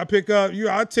tips. I pick up I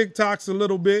TikToks a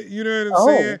little bit. You know what I'm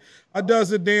saying? Oh, I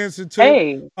does a dance or two.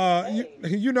 hey,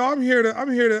 You know I'm here to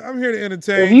if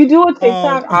entertain. you do a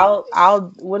TikTok,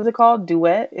 I'll. What is it called?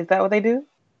 Duet? Is that what they do?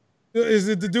 Is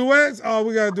it the duets? Oh,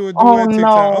 we gotta do a Oh duet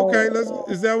TikTok. Okay, let's. no,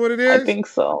 Is that what it I is? think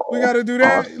We so. gotta do Oh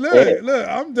that. shit. Look,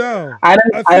 I'm down. I I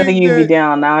didn't think think you'd be that.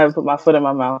 down. Now I have put my foot in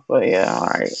my mouth. But yeah, all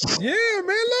right. Yeah, man,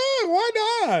 look, why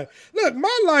not? Look,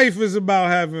 my life is about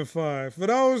having fun. For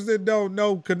those that don't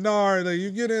know Kynard, like, you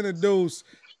get introduced.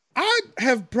 I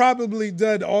have probably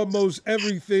done almost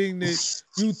everything that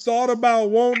you thought about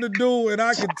wanting to do, and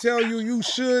I can tell you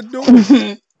should do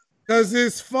it because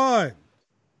it's fun.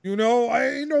 You know, I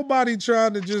ain't nobody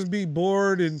trying to just be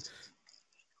bored and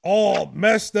all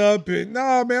messed up. And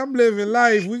nah, man, I'm living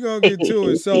life. We gonna get to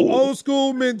it. So old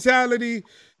school mentality,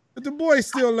 but the boy's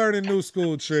still learning new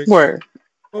school tricks. Word.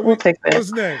 We'll take that.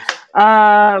 What's next?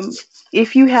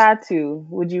 If you had to,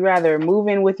 would you rather move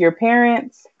in with your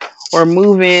parents or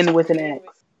move in with an ex?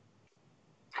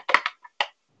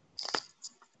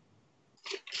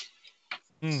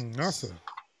 That's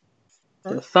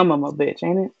Some of them a bitch,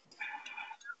 ain't it?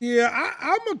 yeah.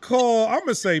 I'm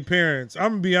gonna say parents.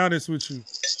 I'm gonna be honest with you.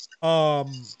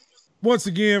 Once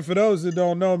again, for those that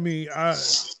don't know me,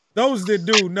 those that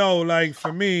do know, like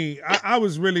for me, I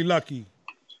was really lucky.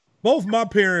 Both my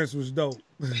parents was dope.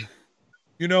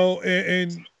 You know,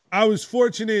 and I was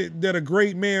fortunate that a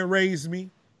great man raised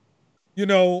me. You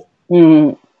know,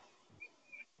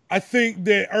 I think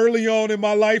that early on in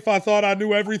my life, I thought I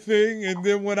knew everything. And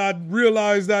then when I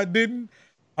realized I didn't,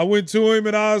 I went to him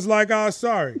and I was like, "I'm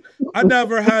sorry." I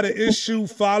never had an issue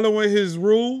following his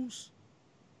rules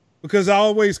because I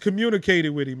always communicated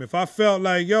with him. If I felt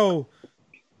like, yo,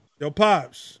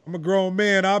 Pops, I'm a grown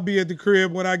man. I'll be at the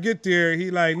crib when I get there. He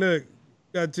like, look,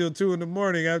 got till 2 a.m.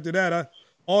 After that,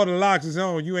 all the locks is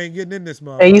on. You ain't getting in this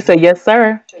motherfucker. And you say, yes,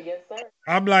 sir.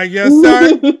 I'm like, yes,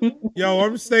 sir. Yo,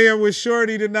 I'm staying with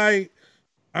Shorty tonight.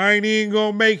 I ain't even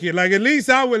gonna make it. Like, at least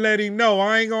I would let him know.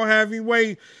 I ain't gonna have him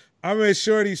wait. I'm at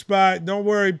Shorty's spot. Don't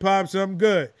worry, Pops, I'm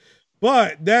good.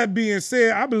 But that being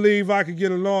said, I believe I could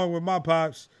get along with my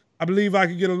pops. I believe I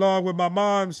could get along with my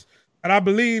moms. And I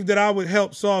believe that I would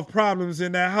help solve problems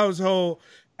in that household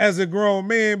as a grown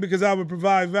man because I would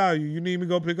provide value. You need me to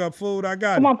go pick up food? I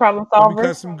got it. Come on, problem You need me solver. to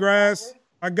cut some grass?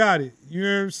 I got it. You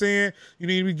know what I'm saying? You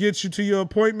need me to get you to your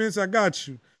appointments? I got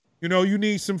you. You know, you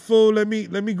need some food? Let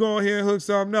me go ahead and hook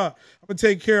something up. I'm going to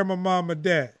take care of my mom and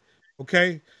dad.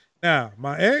 Okay? Now,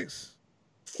 my ex?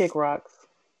 Kick rocks.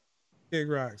 Kick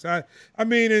rocks. I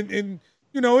mean, and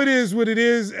you know, it is what it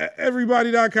is.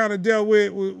 Everybody that I kind of dealt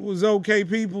with was okay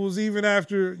peoples, even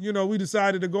after, you know, we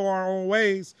decided to go our own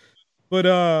ways. But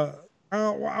I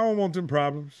don't want them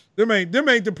problems. Them ain't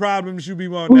the problems you be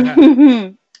wanting to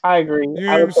have. I agree. You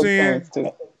know what I'm saying? Too.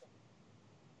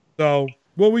 So,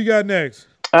 what we got next?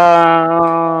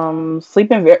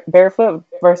 Sleeping barefoot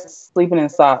versus sleeping in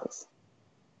socks.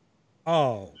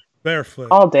 Oh, barefoot.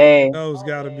 All day. Those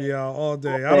got to be out all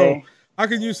day. All day. How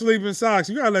can you sleep in socks?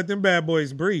 You got to let them bad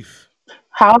boys breathe.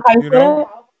 How you spell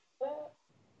that?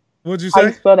 What'd you say? How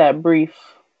you spell that? Brief.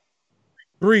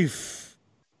 Brief.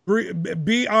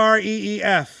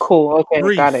 BREEF. Cool. Okay.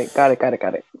 Brief. Got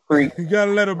it. Brief. You got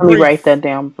to let them breathe. Let me write that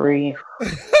down. Brief.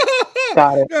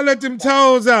 Got it. You gotta let them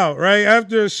toes out, right?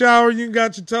 After a shower, you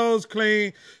got your toes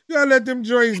clean. You gotta let them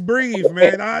joints breathe,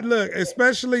 man. I look,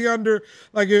 especially under,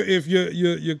 like, if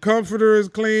your comforter is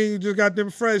clean, you just got them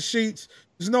fresh sheets.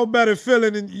 There's no better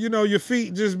feeling than, you know, your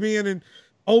feet just being in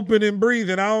open and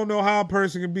breathing. I don't know how a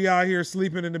person can be out here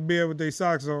sleeping in the bed with their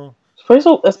socks on.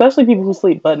 Especially people who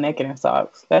sleep butt naked in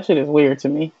socks. That shit is weird to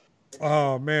me.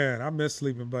 Oh man, I miss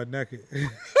sleeping butt naked.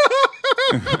 It's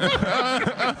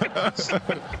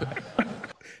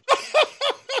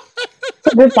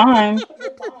a good time.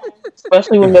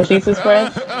 Especially when the sheets is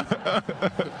fresh. Yeah,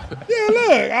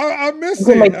 look, I miss You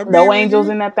can make it. snow angels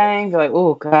in that thing. You're like,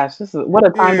 oh gosh, what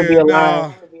a time to be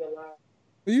alive.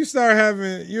 You start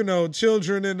having,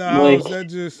 children in the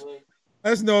house,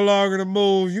 that's no longer the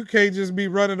move. You can't just be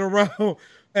running around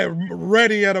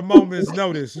ready at a moment's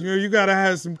notice. You got to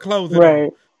have some clothing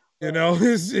right. on.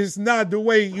 It's not the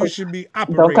way you should be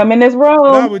operating. Don't come in this room.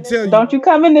 But I would tell you. Don't you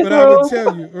come in this room. I would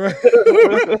tell you. Right?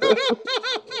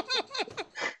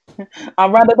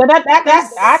 I'm running.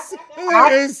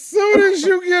 As soon as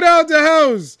you get out the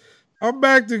house, I'm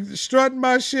back to strutting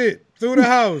my shit through the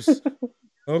house.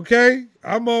 Okay?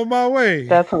 I'm on my way.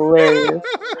 That's hilarious.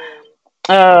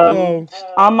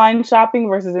 Online shopping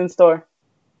versus in-store.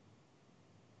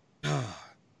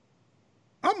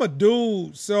 I'm a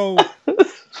dude, so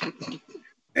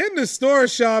in the store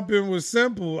shopping was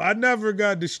simple. I never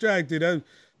got distracted. I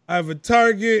have a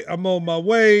Target. I'm on my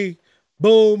way.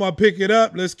 Boom, I pick it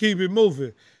up. Let's keep it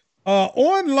moving.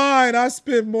 Online, I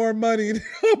spend more money than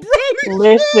I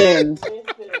probably should.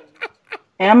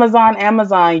 Amazon.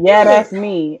 Yeah, that's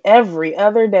me. Every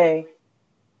other day.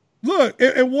 Look,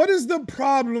 and what is the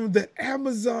problem that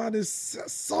Amazon is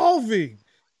solving?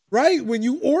 Right? When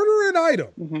you order an item,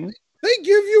 they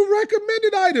give you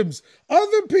recommended items.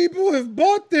 Other people have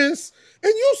bought this,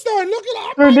 and you start looking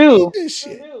like, I need this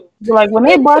shit. Like when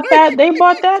they bought that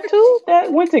too?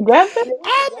 That went together?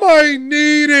 I might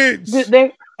need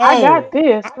it. I got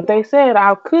this, but they said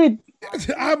I could.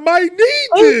 I might need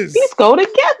this. These go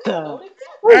together.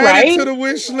 Add it to the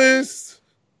wish list.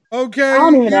 Okay. I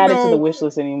don't even add it to the wish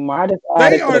list anymore. I just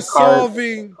add it to the cart.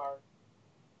 Solving.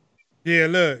 Yeah,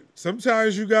 look.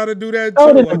 Sometimes you got to do that too. Throw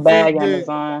it in the bag,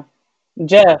 Amazon.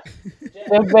 Jeff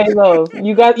Bezos.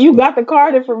 You got the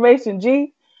card information,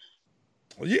 G.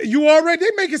 You already.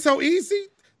 They make it so easy.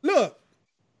 Look,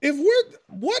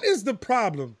 what is the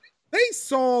problem? They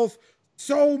solve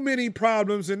so many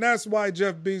problems, and that's why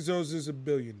Jeff Bezos is a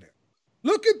billionaire.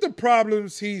 Look at the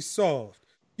problems he solved.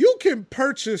 You can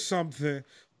purchase something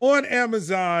on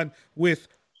Amazon with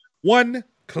one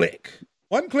click.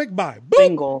 One click buy. Boop.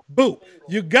 Bingo. Boop.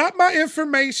 You got my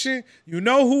information. You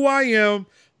know who I am.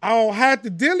 I don't have to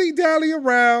dilly-dally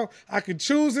around. I can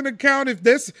choose an account if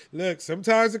this. Look,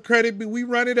 sometimes the credit, we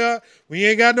run it up. We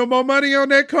ain't got no more money on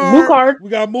that card. New card. We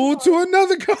got to move to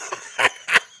another card.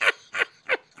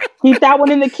 Keep that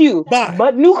one in the queue. Bye.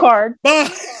 But new card. Bye.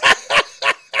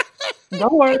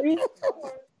 Don't worry.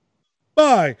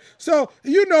 Bye. So,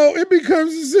 it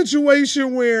becomes a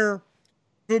situation where,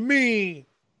 for me,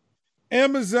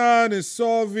 Amazon is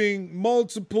solving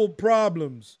multiple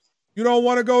problems. You don't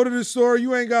want to go to the store,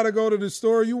 you ain't got to go to the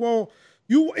store. Anything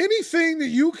that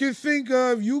you can think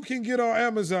of, you can get on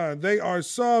Amazon. They are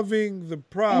solving the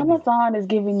problem. Amazon is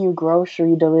giving you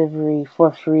grocery delivery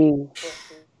for free.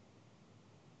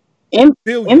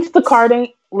 Instacart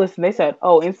ain't. Listen, they said,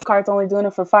 Instacart's only doing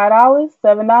it for $5,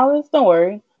 $7. Don't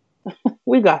worry.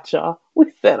 We got y'all.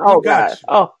 We said, God.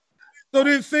 Oh. So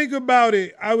then think about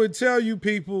it. I would tell you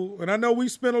people, and I know we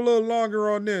spent a little longer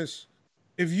on this,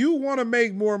 if you want to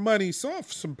make more money,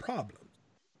 solve some problems.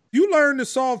 You learn to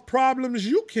solve problems,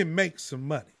 you can make some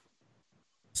money.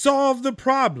 Solve the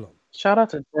problem. Shout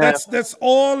out to Jeff. That's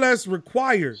all that's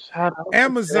required. Shout out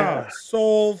Amazon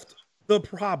solved the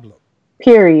problem.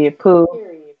 Period, Pooh.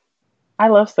 I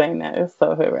love saying that. It's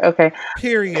so hood rat. Okay.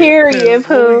 Period,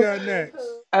 Pooh. What we got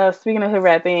next? Speaking of hood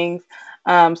rat things,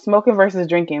 smoking versus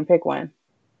drinking. Pick one.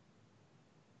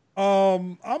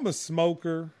 I'm a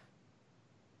smoker.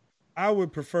 I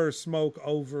would prefer smoke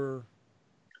over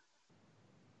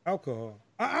alcohol.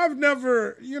 I've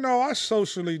never, I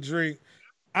socially drink.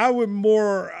 I would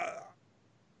more.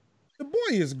 The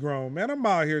boy is grown, man. I'm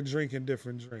out here drinking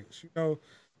different drinks.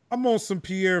 I'm on some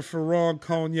Pierre Ferrand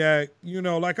cognac.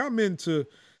 I'm into.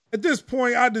 At this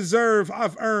point,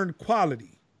 I've earned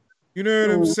quality. You know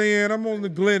what I'm saying? I'm on the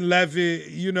Glenlivet,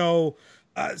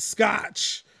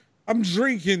 Scotch. I'm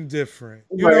drinking different,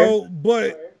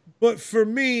 but for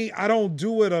me, I don't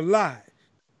do it a lot.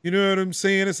 You know what I'm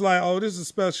saying? It's like, this is a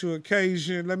special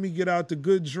occasion. Let me get out the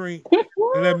good drink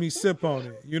and let me sip on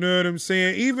it. You know what I'm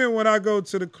saying? Even when I go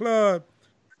to the club,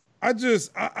 I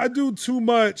do too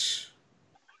much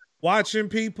watching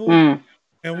people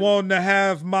and wanting to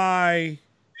have my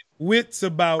wits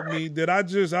about me that I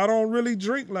don't really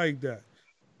drink like that.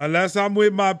 Unless I'm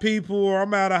with my people or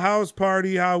I'm at a house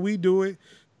party, how we do it.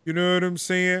 You know what I'm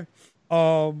saying?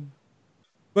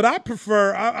 But I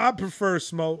prefer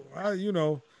smoke.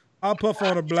 I'll puff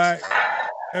on a black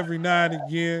every now and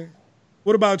again.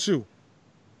 What about you?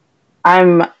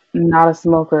 I'm not a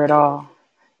smoker at all.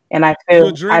 And You a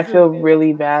I drinker? feel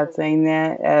really bad saying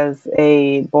that as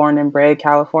a born and bred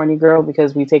California girl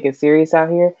because we take it serious out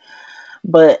here.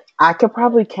 But I could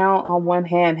probably count on one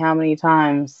hand how many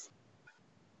times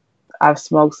I've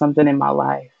smoked something in my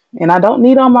life. And I don't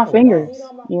need on my Oh wow. fingers,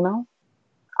 you know?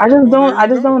 Well, there I you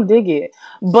just go. don't dig it.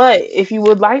 But if you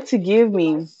would like to give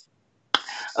me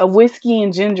a whiskey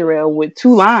and ginger ale with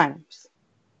 2 limes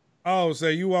Oh, so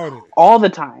you want it? all the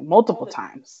time, multiple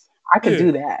times, I could Yeah.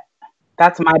 do that.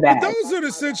 That's my But bag. those are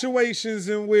the situations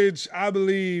in which I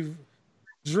believe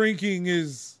drinking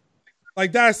is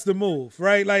like that's the move,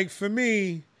 right? Like for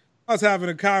me, I was having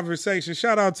a conversation.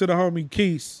 Shout out to the homie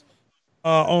Keith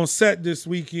on set this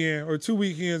weekend or 2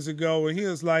 weekends ago, and he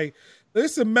was like,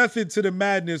 "There's a method to the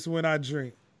madness when I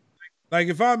drink. Like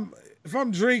if I'm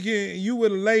drinking, you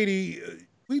with a lady,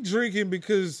 we drinking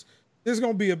because there's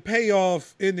gonna be a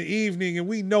payoff in the evening, and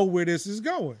we know where this is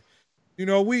going.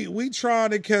 We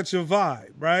trying to catch a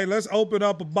vibe, right? Let's open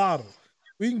up a bottle.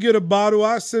 We can get a bottle.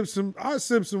 I sip some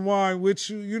wine with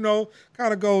you.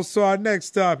 Kind of goes to our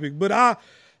next topic. But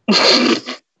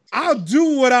I'll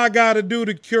do what I got to do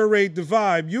to curate the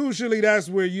vibe. Usually that's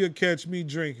where you'll catch me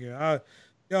drinking. Now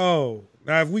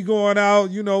if we going out,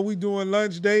 we doing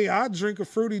lunch date, I drink a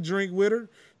fruity drink with her,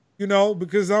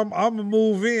 because I'm a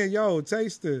move in. Yo,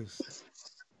 taste this.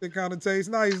 It kind of tastes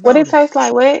nice, What it don't it? tastes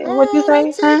like? What you Oh, say?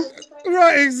 that's Huh? it.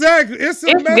 Right, exactly. It's a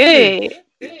It's method.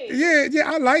 good. Yeah,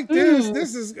 I like this.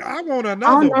 Mm, I want I don't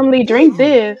another one. normally Do drink you?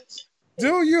 this.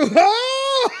 Do you?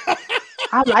 Oh!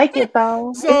 I like it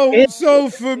though. It's so good. so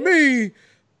for me,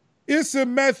 it's a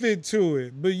method to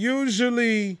it. But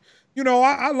usually,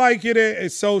 I like it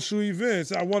at social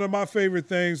events. One of my favorite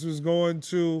things was going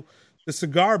to the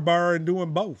cigar bar and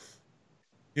doing both.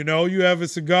 You have a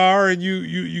cigar and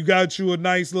you got you a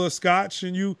nice little scotch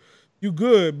and you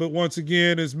good. But once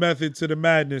again, it's method to the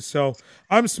madness. So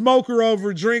I'm smoker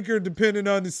over drinker, depending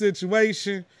on the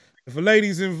situation. If a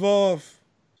lady's involved,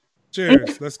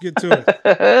 cheers. Let's get to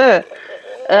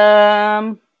it.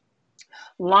 um,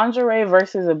 lingerie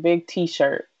versus a big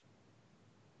t-shirt.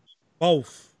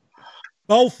 Both.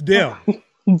 Both them.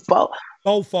 Both.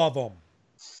 Both of them.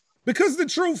 Because the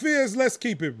truth is, let's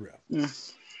keep it real.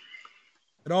 Mm.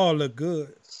 It all look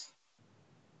good.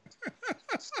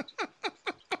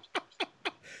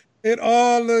 It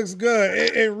all looks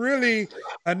good. It really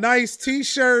a nice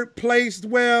t-shirt placed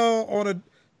well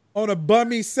on a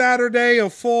bummy Saturday, a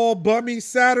fall bummy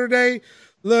Saturday,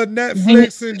 little Do you,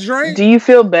 Netflix and drink. do you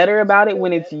feel better about it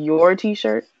when it's your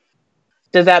t-shirt?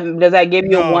 Does that give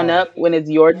you a one No, up when it's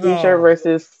your t-shirt no,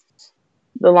 versus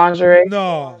the lingerie?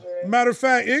 no. Matter of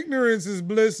fact, ignorance is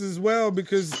bliss as well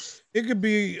because it could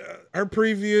be her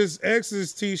previous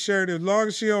ex's t-shirt. As long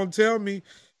as she don't tell me,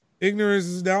 ignorance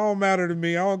is that don't matter to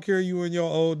me. I don't care you and your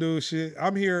old dude shit.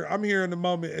 I'm here. I'm here in the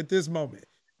moment. At this moment,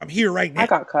 I'm here right I now.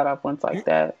 got caught up once like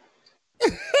that.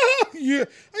 Yeah,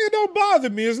 it don't bother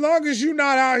me as long as you're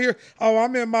not out here. Oh,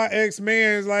 I'm in my ex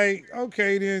man's. Like,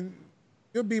 okay, then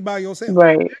you'll be by yourself.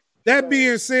 Right. That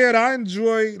being said, I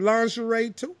enjoy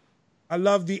lingerie too. I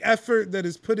love the effort that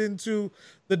is put into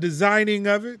the designing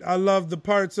of it. I love the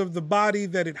parts of the body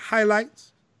that it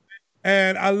highlights.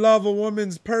 And I love a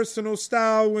woman's personal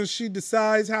style when she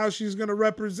decides how she's going to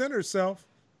represent herself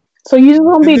So you just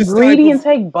gonna in be this type greedy and of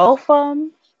take both of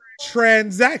them?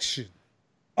 transaction.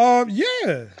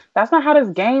 Yeah. That's not how this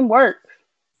game works.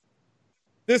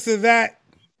 This and that.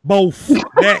 Both.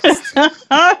 Next.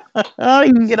 Oh,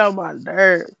 you can get on my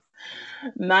nerves.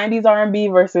 90s R&B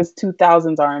versus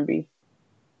 2000s R&B.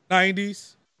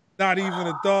 90s. Not even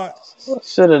a thought.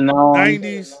 Should have known.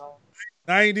 90s.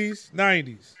 90s.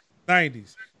 90s.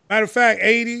 90s. Matter of fact,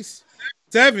 80s.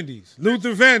 70s.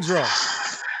 Luther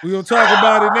Vandross. We're going to talk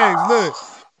about it next.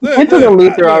 Get to the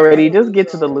Luther Look. already. Just get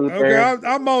to the Luther. Okay,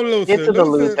 I'm on Luther. Get to the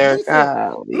Luther.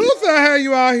 Golly. Luther had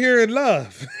you out here in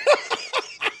love.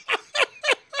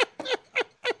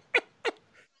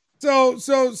 So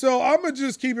I'm gonna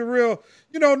just keep it real.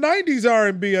 90s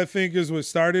R&B I think is what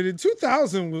started. In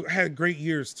 2000 had great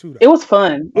years too. Though. It was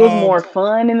fun. It was more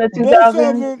fun in the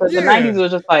 2000s. But the 90s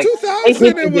was just like 2000.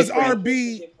 It was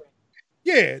R&B.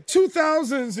 Yeah,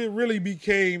 2000s it really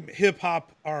became hip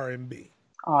hop R&B.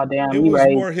 Oh damn, It you was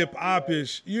right. more hip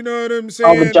hopish. You know what I'm All the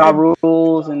saying? Ja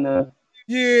Rules and the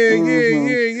Yeah.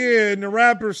 And the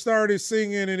rappers started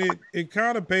singing, and it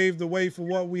kind of paved the way for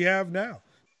what we have now.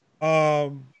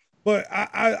 But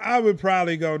I would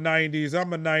probably go 90s.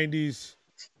 I'm a 90s.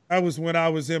 That was when I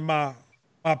was in my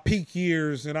my peak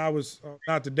years, and I was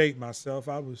not to date myself.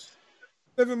 I was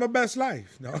living my best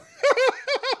life. No.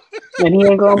 And he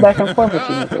ain't going back and forth with you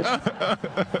niggas.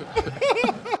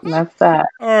 That's that.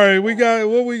 All right, we got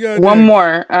what we got. One next?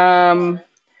 more.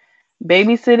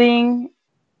 Babysitting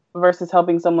versus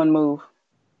helping someone move.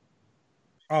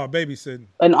 Oh, babysitting.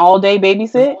 An all day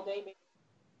babysit?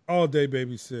 All day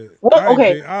babysit. What?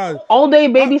 Okay. All day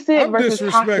babysit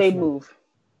versus half day move.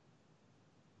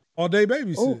 All day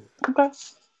babysit. Ooh, okay.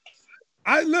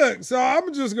 So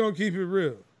I'm just gonna keep it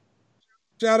real.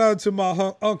 Shout out to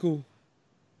my uncle.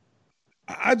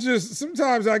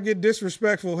 Sometimes I get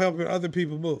disrespectful helping other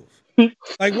people move.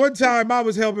 Like one time I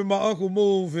was helping my uncle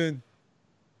move, and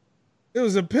there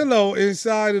was a pillow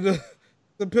inside of the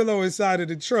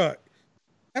truck.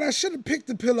 And I should have picked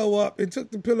the pillow up and took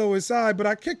the pillow inside, but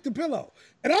I kicked the pillow.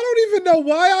 And I don't even know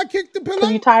why I kicked the pillow.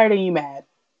 Because you tired and you mad.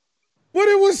 But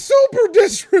it was super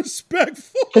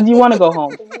disrespectful. Because you want to go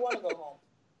home. My man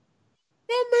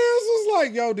was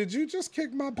like, yo, did you just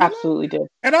kick my pillow? Absolutely did.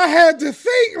 And I had to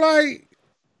think like,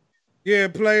 yeah,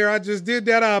 player, I just did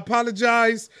that. I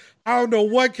apologize. I don't know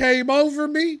what came over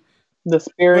me. The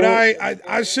spirit. But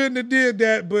I shouldn't have did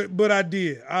that, but I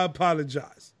did. I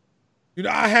apologize. You know,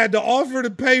 I had to offer to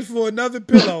pay for another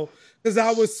pillow because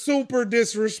I was super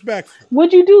disrespectful.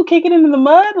 What'd you do? Kick it into the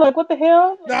mud? Like, what the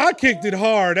hell? No, I kicked it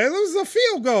hard. It was a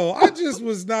field goal. I just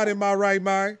was not in my right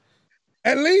mind.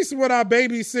 At least when I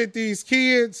babysit these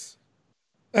kids,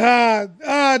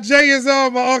 Jay is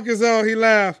on, my uncle's on, he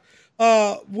laughed.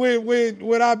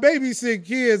 When I babysit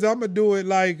kids, I'm gonna do it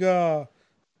like I'm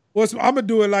gonna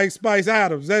do it like Spice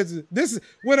Adams. This is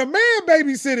when a man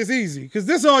babysit is easy because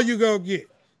this all you gonna get.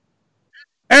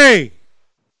 Hey,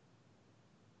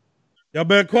 y'all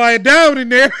better quiet down in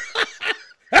there.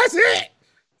 That's it.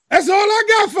 That's all I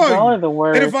got for you. All of the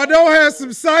words. And if I don't have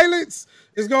some silence,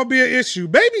 it's gonna be an issue.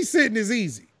 Babysitting is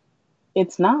easy.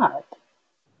 It's not.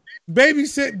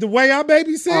 Babysit the way I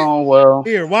babysit. Oh well.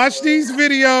 Here, watch these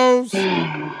videos.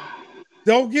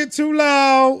 Don't get too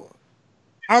loud.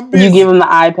 I'm busy. You give them the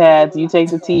iPads. You take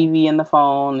the TV and the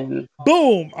phone, and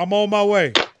boom, I'm on my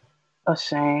way. A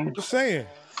shame. Just saying.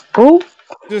 Who?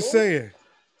 Just saying.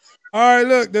 All right,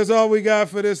 look, that's all we got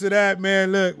for this or that,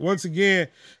 man. Look, once again,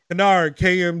 Kynard,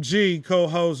 KMG,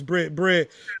 co-host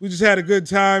Britt. We just had a good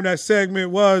time. That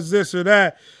segment was this or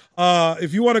that.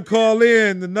 If you want to call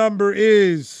in, the number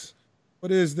is,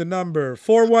 what is the number?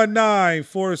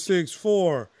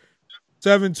 419-464-7246.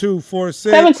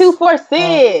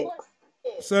 7246.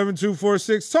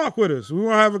 7246. Talk with us. We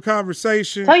want to have a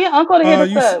conversation. Tell your uncle to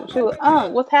hit us up. Shoot,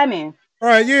 what's happening? All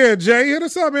right, yeah, Jay, hit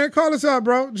us up, man. Call us up,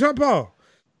 bro. Jump on.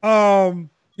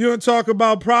 You want to talk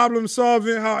about problem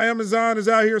solving, how Amazon is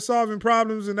out here solving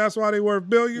problems, and that's why they worth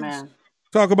billions. Man.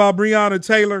 Talk about Breonna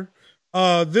Taylor.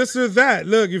 This or that.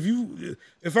 Look,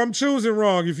 if I'm choosing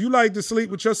wrong, if you like to sleep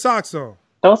with your socks on.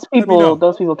 Those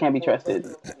people can't be trusted.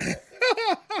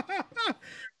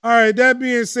 All right, that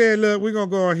being said, look, we're going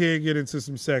to go ahead and get into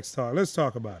some sex talk. Let's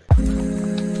talk about it.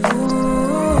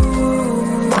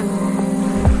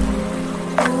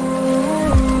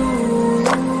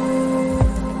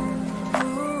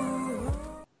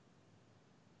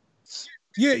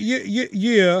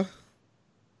 Yeah.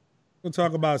 We'll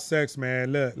talk about sex,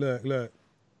 man. Look.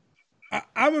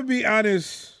 I'm going to be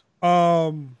honest.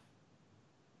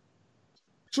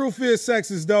 Truth is,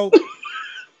 sex is dope.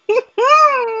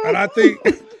 And I think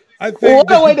what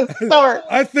a way to start.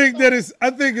 I think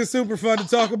it's super fun to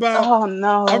talk about. Oh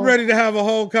no. I'm ready to have a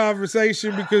whole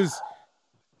conversation because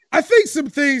I think some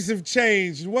things have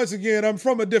changed. Once again, I'm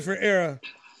from a different era.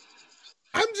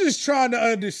 I'm just trying to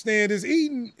understand, is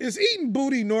eating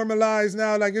booty normalized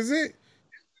now? Like, is it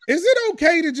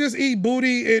okay to just eat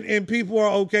booty and people are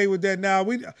okay with that now?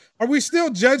 Are we still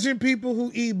judging people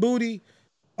who eat booty?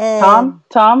 Tom,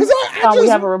 we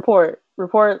have a report.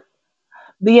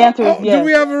 The answer is yes. Do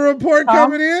we have a report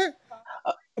coming in?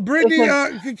 Brittany,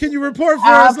 can you report for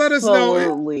us? Let us know.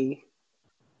 Absolutely.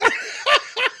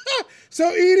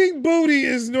 So eating booty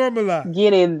is normalized.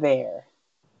 Get in there.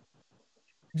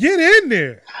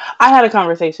 I had a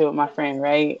conversation with my friend,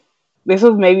 right? This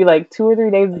was maybe like 2 or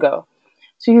 3 days ago.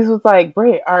 She was like,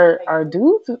 Britt, are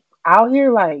dudes out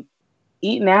here like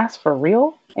eating ass for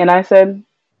real? And I said,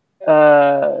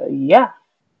 yeah.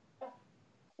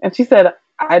 And she said,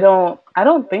 I don't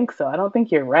think so. I don't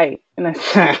think you're right. And I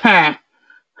said,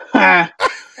 I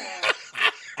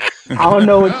don't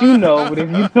know what you know, but if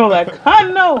you know, like,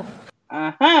 I know.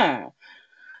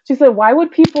 She said, why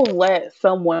would people let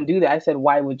someone do that? I said,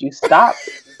 why would you stop?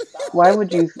 Why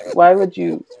would you,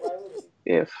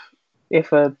 if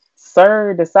a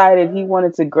sir decided he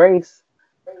wanted to grace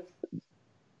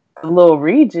a little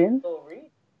region,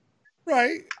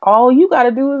 Right. All you got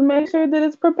to do is make sure that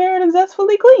it's prepared and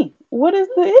zestfully clean. What is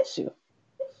the issue?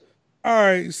 All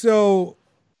right. So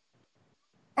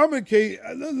I'm a case.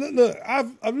 Look,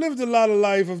 I've lived a lot of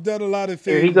life. I've done a lot of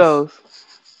things. Here he goes.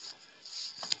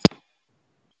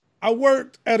 I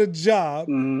worked at a job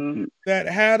that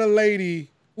had a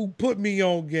lady who put me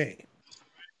on game.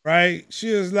 Right?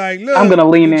 She was like, "Look, I'm gonna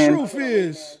lean in.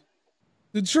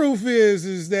 The truth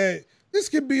is that this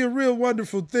could be a real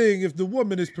wonderful thing if the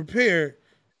woman is prepared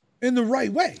in the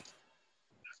right way."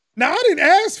 Now, I didn't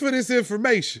ask for this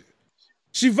information.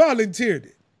 She volunteered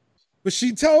it. But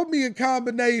she told me a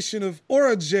combination of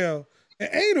oral gel and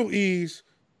anal ease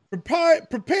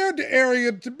prepared the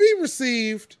area to be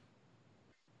received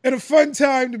and a fun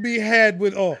time to be had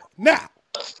with all. Now,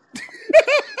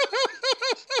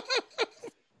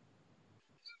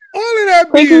 all of that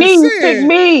being said, pick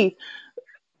me.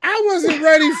 I wasn't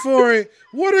ready for it.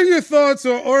 What are your thoughts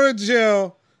on oral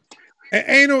gel and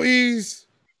anal ease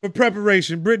for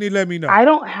preparation? Brittany, let me know. I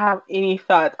don't have any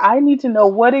thoughts. I need to know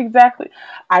what exactly.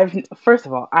 First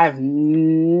of all, I've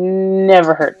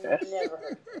never heard this.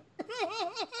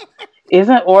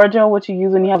 Isn't oral gel what you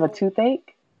use when you have a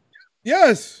toothache?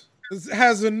 Yes. It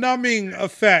has a numbing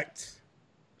effect.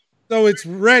 So it's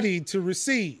ready to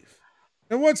receive.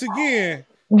 And once again,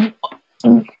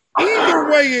 either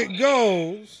way it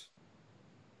goes,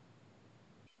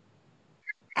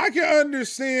 I can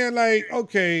understand, like,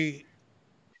 okay,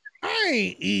 I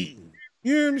ain't eating.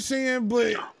 You know what I'm saying?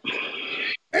 But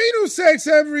anal sex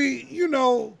every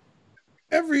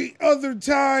other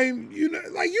time,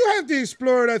 like, you have to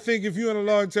explore it, I think, if you're in a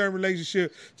long-term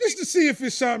relationship, just to see if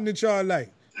it's something that y'all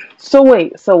like. So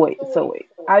wait.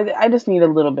 I just need a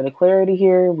little bit of clarity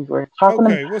here. We were talking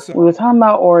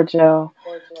about oral gel.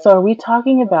 So are we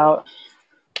talking about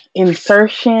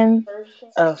insertion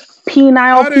of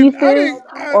penile pieces?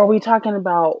 Or are we talking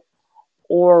about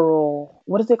oral?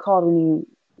 What is it called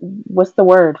what's the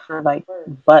word for like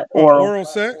butt oral? Oral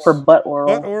sex? For butt oral.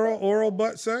 Butt oral? Oral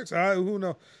butt sex? Who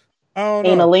knows? I don't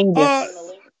know. Analingus.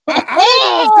 I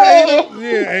don't know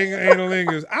if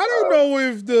analingus. I don't know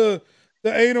if the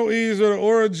anal ease or the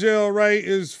oral gel, right,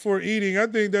 is for eating. I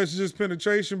think that's just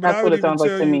penetration. But I would even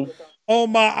tell you,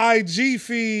 on my IG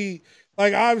feed,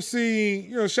 like, I've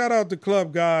seen, shout out to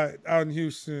Club God out in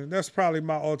Houston. That's probably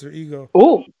my alter ego.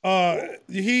 Ooh.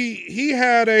 He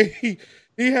had a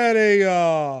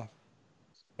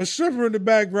stripper in the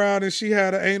background, and she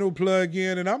had an anal plug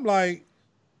in, and I'm like,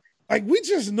 we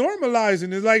just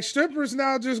normalizing it. Like, strippers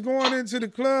now just going into the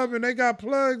club and they got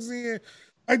plugs in.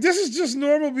 Like, this is just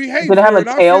normal behavior. Did it have a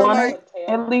tail on it,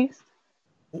 at least?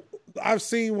 I've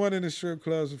seen one in the strip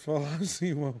clubs before. I've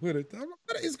seen one with it.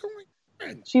 What is going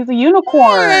on? She's a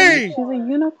unicorn. Hey! She's a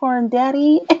unicorn,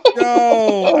 daddy.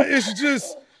 Yo, it's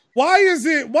just,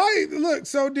 look,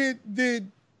 so did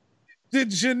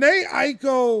Jhené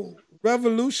Aiko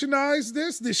revolutionize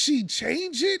this? Did she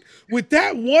change it? With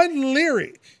that one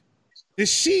lyric, did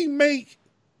she make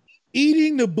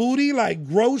eating the booty like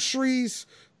groceries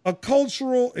a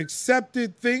cultural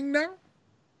accepted thing now?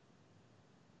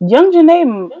 Young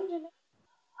Jhené,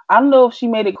 I don't know if she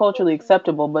made it culturally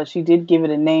acceptable, but she did give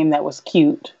it a name that was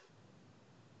cute.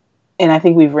 And I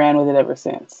think we've ran with it ever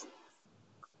since.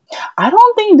 I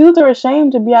don't think dudes are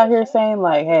ashamed to be out here saying,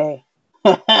 like, hey,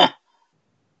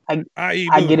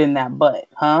 I get in that butt,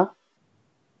 huh?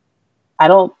 I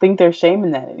don't think they're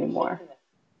shaming that anymore.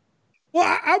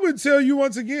 Well, I would tell you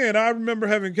once again, I remember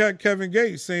having Kevin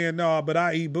Gates saying, "No, but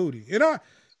I eat booty." And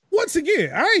once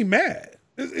again, I ain't mad.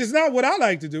 It's not what I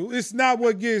like to do. It's not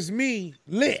what gets me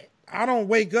lit. I don't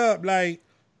wake up like,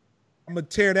 I'm going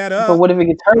to tear that up. But what if it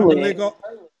gets her lit?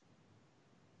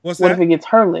 What's that? What if it gets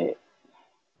her lit?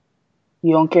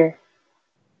 You don't care?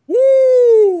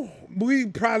 Woo! We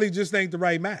probably just ain't the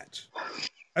right match.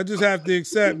 I just have to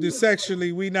accept that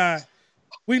sexually we not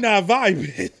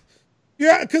vibing.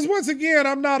 Yeah, because once again,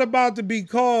 I'm not about to be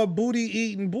called booty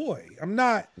eating boy. I'm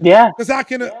not. Yeah. Because I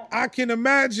can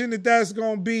imagine that's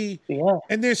gonna be. Yeah.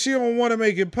 And then she don't want to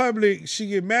make it public. She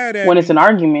get mad at when me. It's an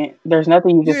argument. There's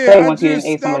nothing you can say once you didn't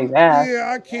ate somebody's ass.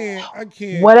 Yeah, I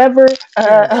can't. Whatever.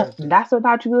 That's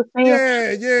what you were saying.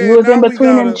 Yeah. You was in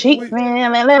between them cheeks.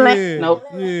 Nope.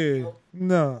 Yeah.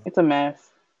 No. It's a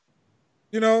mess.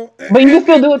 But you can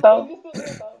still do it though.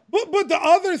 But the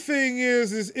other thing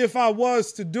is if I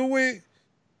was to do it,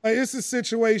 like, it's a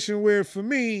situation where, for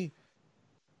me,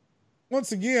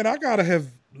 once again, I gotta have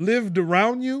lived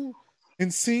around you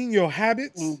and seen your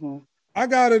habits. Mm-hmm. I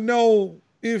gotta know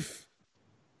if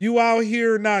you out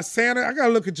here not Santa. I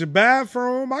gotta look at your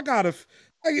bathroom. I gotta,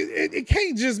 like, it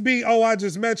can't just be, oh, I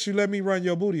just met you, let me run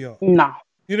your booty hole. No.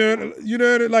 You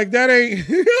know, like, that ain't.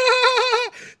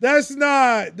 There has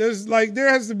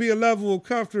to be a level of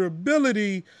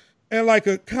comfortability and like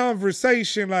a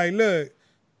conversation. Like, look,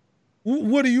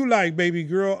 what do you like, baby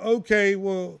girl? Okay,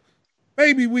 well,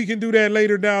 maybe we can do that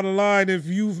later down the line if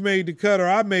you've made the cut or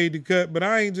I made the cut, but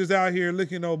I ain't just out here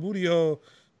licking no booty hole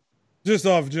just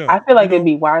off jump. I feel like it'd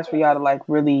be wise for y'all to like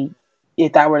really,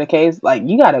 if that were the case, like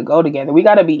you got to go together. We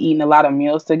got to be eating a lot of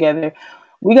meals together.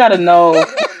 We got to know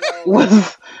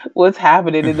what's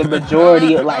happening in the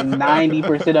majority of like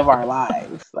 90% of our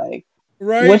lives. Like,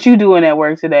 right? What you doing at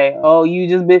work today? Oh,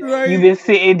 you've been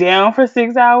sitting down for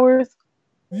 6 hours.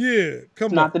 Yeah,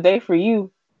 come on. Not the day for you.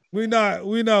 We not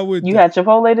with you. Had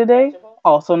Chipotle today.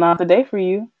 Also, not the day for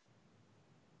you.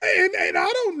 And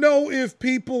I don't know if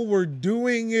people were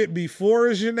doing it before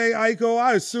Jhené Aiko.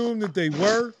 I assume that they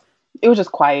were. It was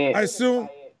just quiet. I assume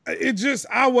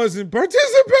I wasn't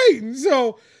participating,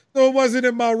 so it wasn't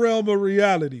in my realm of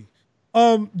reality.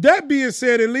 That being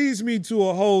said, it leads me to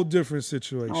a whole different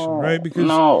situation, right? Because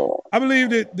I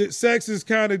believe that sex has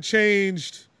kind of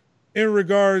changed in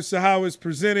regards to how it's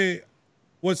presented,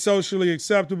 what's socially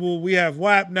acceptable. We have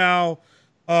WAP now.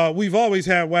 We've always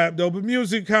had WAP though, but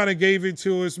music kind of gave it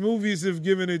to us. Movies have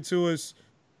given it to us.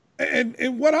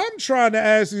 And what I'm trying to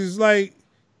ask is like,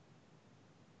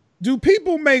 do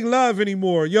people make love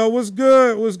anymore? Yo, what's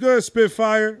good? What's good,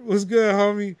 Spitfire? What's good,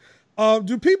 homie?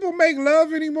 Do people make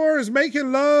love anymore? Is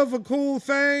making love a cool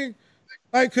thing?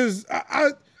 Like, cause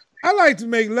I like to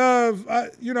make love. I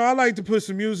like to put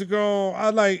some music on. I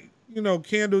like,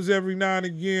 candles every now and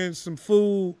again, some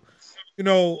food, a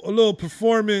little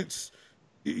performance.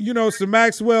 Some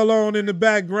Maxwell on in the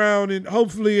background, and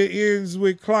hopefully it ends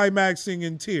with climaxing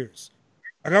in tears.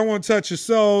 Like, I want to touch your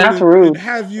soul. That's rude.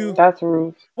 That's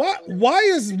rude. Why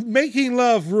is making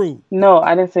love rude? No,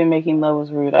 I didn't say making love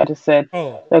was rude. I just said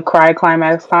the cry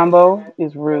climax combo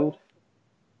is rude.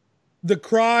 The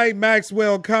cry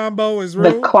Maxwell combo is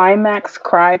rude? The climax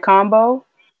cry combo?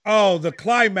 Oh, the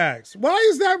climax. Why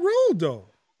is that rude, though?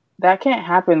 That can't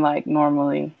happen, like,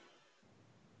 normally.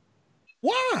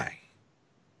 Why?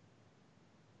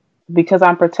 Because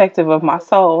I'm protective of my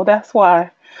soul. That's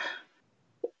why.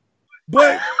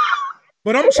 But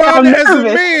I'm trying as a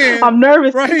man. I'm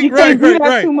nervous. You can't do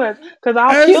that too much. Because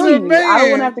I'll kill you. Man, I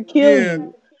don't want to have to kill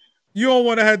you. You don't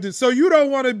want to have to. So you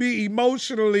don't want to be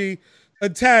emotionally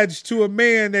attached to a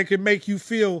man that can make you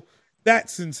feel that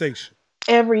sensation.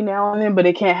 Every now and then, but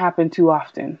it can't happen too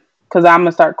often. Because I'm going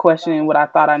to start questioning what I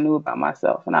thought I knew about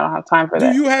myself. And I don't have time for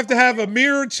that. Do you have to have a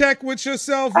mirror check with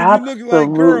yourself? When Absolutely. You look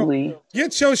like, girl,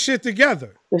 get your shit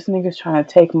together. This nigga's trying to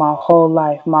take my whole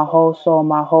life, my whole soul,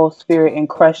 my whole spirit and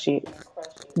crush it.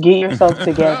 Get yourself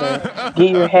together.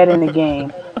 Get your head in the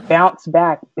game. Bounce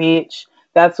back, bitch.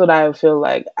 That's what I feel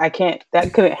like.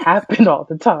 That couldn't happen all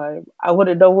the time. I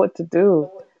wouldn't know what to do.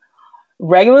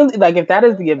 Regularly, like if that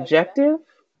is the objective,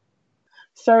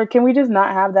 sir, can we just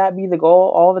not have that be the goal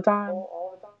all the time? No,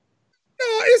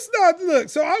 it's not. Look,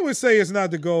 so I would say it's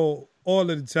not the goal all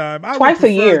of the time. Twice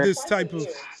a year. This type of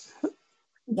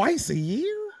twice a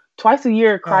year? Twice a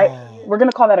year, cry. Oh. We're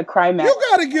gonna call that a cry match. You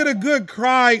gotta get a good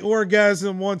cry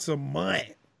orgasm once a month.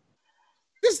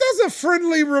 Just as a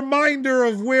friendly reminder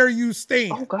of where you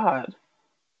stand. Oh God.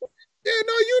 Yeah,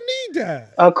 no, you need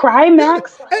that. A cry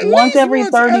max once every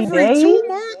 30 days. 2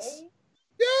 months.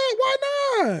 Yeah, why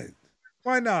not?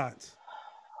 Why not?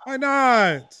 Why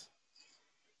not?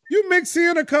 You mix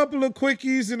in a couple of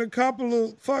quickies and a couple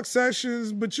of fuck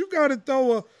sessions, but you gotta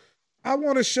throw I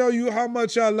want to show you how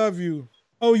much I love you.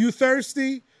 Oh, you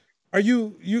thirsty? Are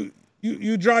you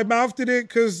dry mouthed it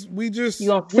because we just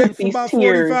went for about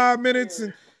 45 minutes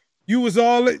and you was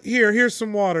all here's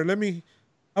some water.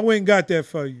 I went and got that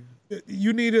for you.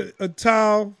 You need a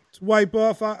towel to wipe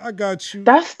off. I got you.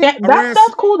 That's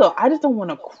cool though. I just don't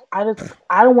want to. I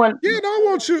don't want. Yeah,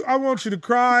 no, I want you to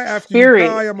cry after spirit you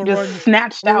cry. I'm gonna run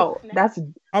snatched out.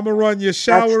 I'm gonna run your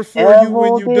shower for you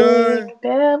when you're done.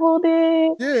 Devil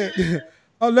did. Yeah.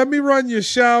 Oh, let me run your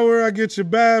shower. I get your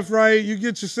bath right. You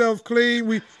get yourself clean.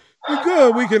 We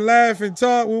good. We can laugh and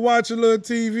talk. We watch a little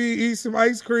TV, eat some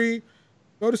ice cream,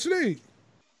 go to sleep.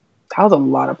 That was a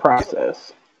lot of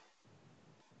process.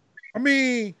 I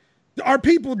mean, are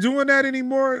people doing that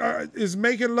anymore? Is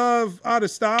making love out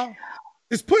of style?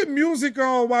 Is putting music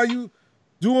on while you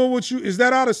doing is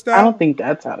that out of style? I don't think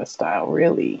that's out of style,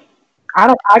 really.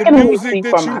 I can only speak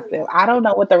for myself. I don't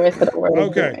know what the rest of the world is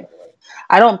doing.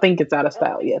 I don't think it's out of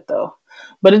style yet, though.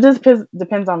 But it just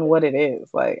depends on what it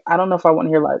is. Like, I don't know if I want to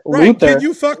hear like Luther. Can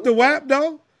you fuck the WAP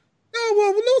though? No,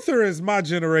 well, Luther is my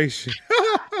generation.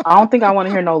 I don't think I want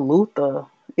to hear no Luther.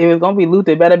 If it's gonna be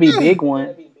Luther, it better be big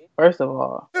one. First of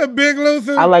all, a big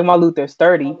Luther. I like my Luther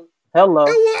sturdy. Hello.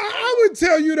 Well, I would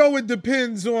tell you, though, it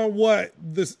depends on what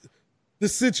the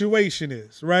situation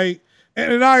is, right?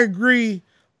 And I agree,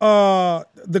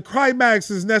 the climax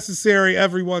is necessary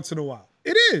every once in a while.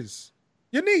 It is.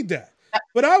 You need that.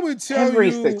 But I would tell every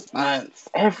you... 6 months.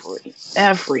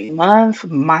 Every month?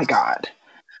 My God.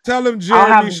 Tell him,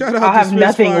 Jeremy, shout out to have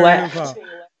nothing left.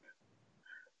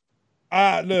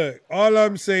 Look, all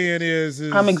I'm saying is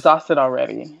I'm exhausted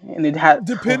already. And it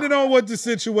depending on what the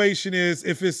situation is,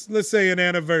 if it's, let's say, an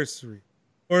anniversary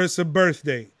or it's a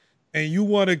birthday and you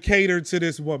want to cater to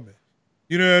this woman,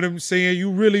 you know what I'm saying?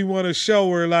 You really want to show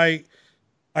her like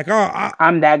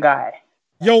I'm that guy.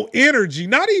 Your energy,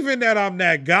 not even that I'm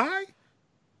that guy,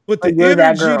 but the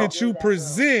energy that you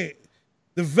present,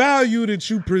 the value that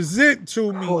you present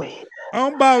to me. Boy.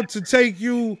 I'm about to take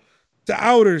you to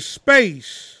outer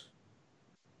space,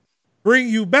 bring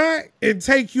you back, and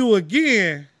take you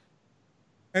again,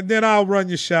 and then I'll run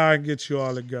your shower and get you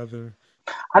all together.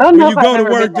 I don't know when you go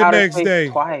to work the next day.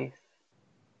 Twice.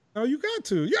 No, you got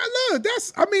to. Yeah, look,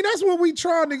 that's what we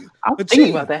trying to I'm achieve.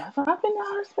 Thinking about that. I've been to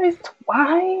outer space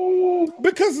twice.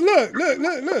 Because look.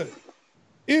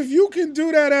 If you can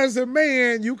do that as a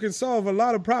man, you can solve a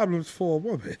lot of problems for a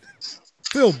woman.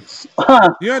 Feel me?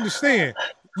 You understand?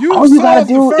 All you gotta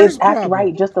do is act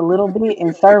right just a little bit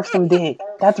and serve some dick.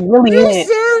 That's really it.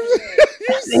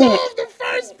 You solved the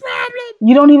first problem.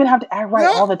 You don't even have to act right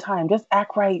all the time. Just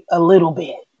act right a little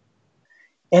bit.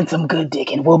 And some good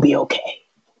dick and we'll be okay.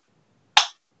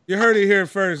 You heard it here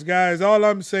first, guys. All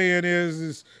I'm saying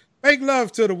is make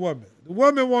love to the woman. The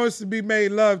woman wants to be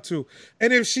made love to.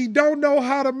 And if she don't know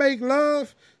how to make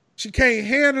love, she can't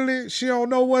handle it, she don't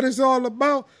know what it's all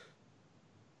about,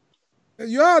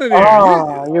 you're out of there.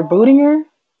 Oh, you're booting her?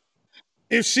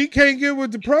 If she can't get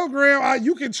with the program,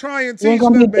 you can try and teach her. You ain't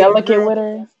gonna be delicate with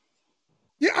her?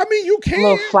 Yeah, I mean, you can. A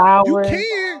little flower. You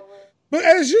can. But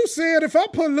as you said, if I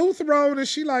put Luther on and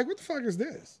she like, what the fuck is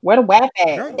this? Where the WAP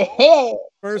at?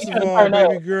 First of all,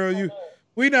 baby girl,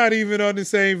 we not even on the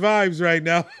same vibes right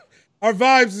now. Our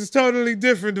vibes is totally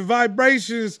different. The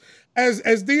vibrations, as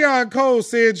Deion Cole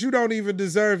said, you don't even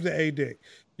deserve the A dick.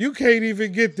 You can't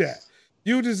even get that.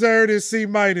 You deserve this C-. You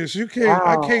can't. Wow.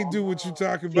 I can't do what you're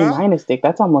talking about. C- dick.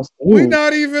 That's almost D. We're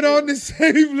not even on the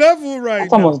same level right now.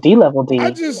 That's almost D level D.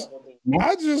 I just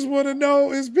want to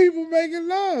know, is people making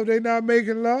love? They not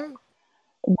making love?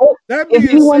 Is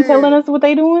anyone telling us what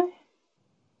they doing?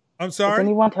 I'm sorry? Is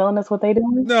anyone telling us what they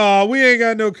doing? No, we ain't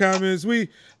got no comments. My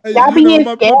scary.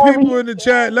 people in the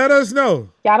chat, let us know.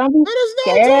 Y'all don't be Let us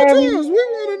know. scary. Talk to us. We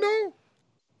want to know.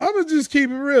 I'm going to just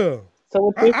keep it real. So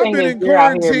what you're saying is you're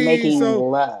out here making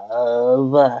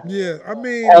love. Yeah, I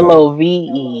mean...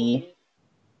 L-O-V-E.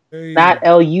 Not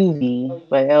L-U-V,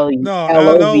 but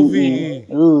L-O-V-E.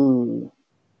 Ooh.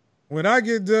 When I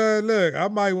get done, look, I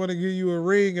might want to give you a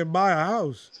ring and buy a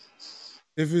house.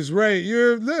 If it's right,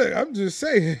 look, I'm just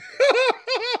saying.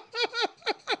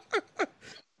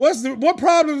 What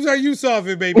problems are you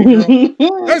solving, baby girl?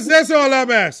 That's all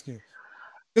I'm asking.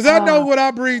 Because I know what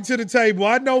I bring to the table.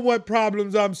 I know what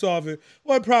problems I'm solving.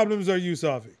 What problems are you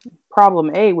solving?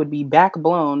 Problem A would be back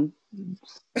blown.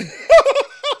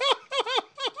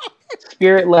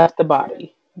 Spirit left the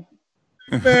body.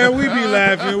 Man, we be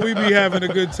laughing. We be having a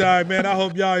good time, man. I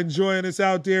hope y'all enjoying us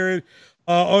out there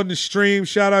on the stream.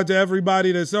 Shout out to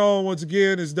everybody that's on. Once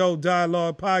again, it's Dope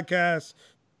Dialogue Podcast.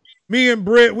 Me and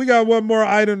Britt, we got one more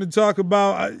item to talk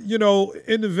about.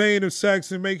 In the vein of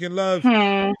sex and making love,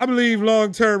 I believe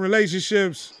long-term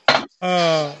relationships.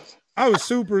 I was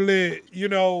super lit,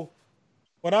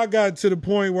 when I got to the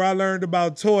point where I learned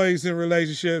about toys in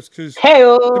relationships, because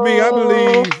to me, I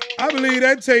believe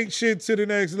that takes shit to the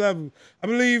next level. I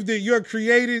believe that your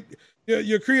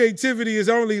creativity is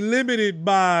only limited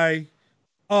by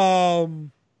your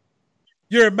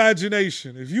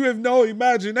imagination. If you have no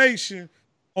imagination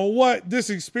on what this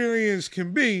experience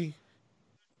can be,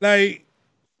 like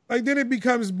then it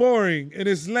becomes boring and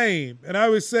it's lame. And I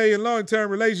would say in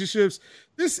long-term relationships,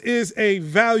 this is a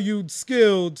valued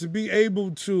skill to be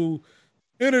able to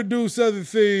introduce other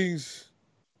things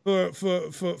for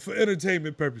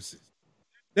entertainment purposes.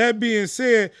 That being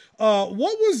said,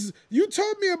 you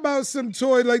told me about some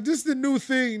toy, like this is the new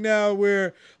thing now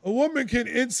where a woman can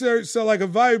insert like a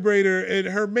vibrator and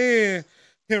her man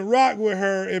can rock with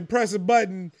her and press a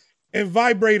button and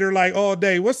vibrate her like all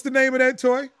day. What's the name of that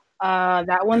toy?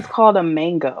 That one's called a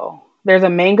mango. There's a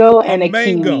mango and a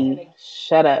kiwi.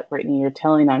 Shut up, Brittany. You're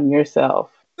telling on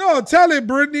yourself. No, tell it,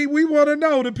 Brittany. We want to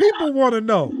know. The people want to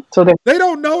know. So they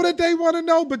don't know that they want to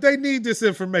know, but they need this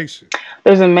information.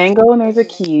 There's a mango and there's a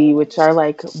kiwi, which are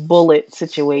like bullet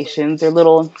situations. They're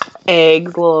little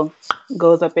eggs,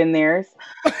 goes up in theirs.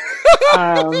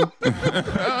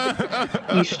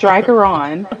 You strike her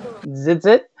on, zit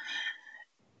zit.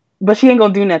 But she ain't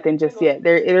gonna do nothing just yet.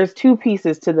 There's two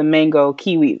pieces to the mango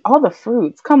kiwi. All the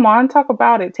fruits. Come on, talk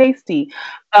about it. Tasty.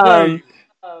 Right.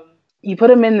 You put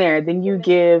them in there. Then you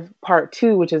give part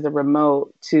two, which is a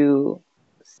remote, to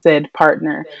said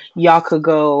partner. Y'all could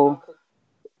go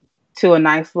to a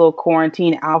nice little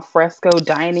quarantine al fresco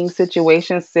dining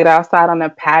situation. Sit outside on a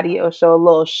patio, show a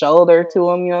little shoulder to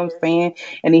him. You know what I'm saying?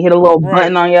 And he hit a little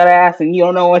button on your ass, and you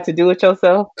don't know what to do with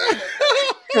yourself.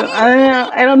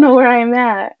 I don't know where I'm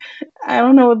at. I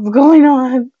don't know what's going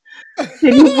on.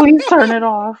 Can you please turn it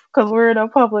off? Because we're in a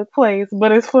public place,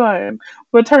 but it's fun.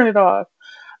 But turn it off.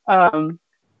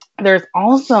 There's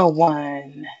also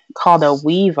one called a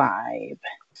We Vibe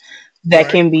that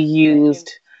can be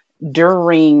used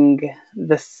during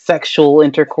the sexual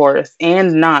intercourse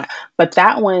and not. But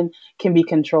that one can be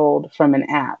controlled from an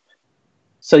app.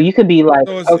 So you could be like,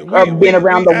 been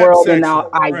around the world and now,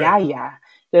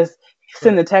 just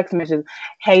send the text message,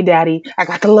 hey daddy, I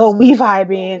got the little We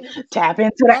Vibe in, tap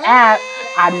into the app.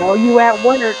 I know you at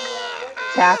work.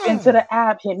 Tap into the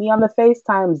app, hit me on the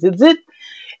FaceTime, zit zit.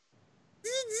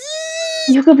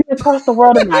 You could be across the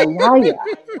world and not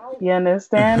You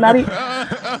understand?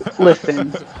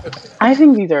 Listen, I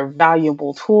think these are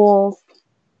valuable tools.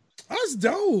 That's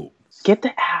dope. Get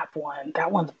the app one.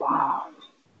 That one's bomb.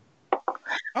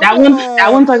 That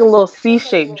one's like a little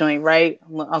C-shaped joint, right?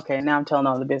 Okay, now I'm telling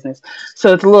all the business.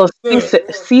 So it's a little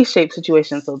C-shaped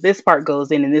situation. So this part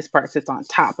goes in and this part sits on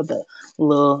top of the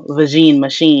little vagine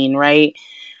machine, right?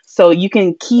 So you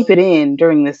can keep it in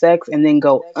during the sex and then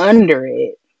go under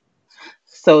it.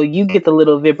 So you get the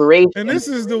little vibration. And this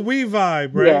is the We Vibe,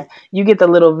 right? Yeah, you get the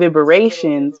little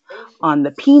vibrations on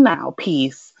the penile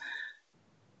piece.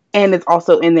 And it's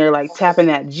also in there like tapping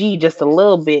that G just a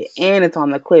little bit, and it's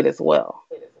on the clit as well.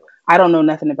 I don't know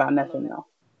nothing about nothing though.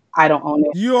 I don't own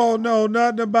it. You don't know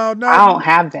nothing about nothing? I don't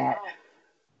have that.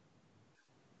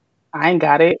 I ain't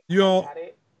got it. You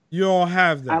don't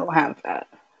have that? I don't have that.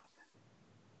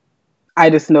 I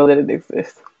just know that it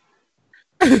exists.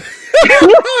 And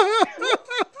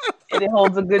it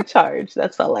holds a good charge.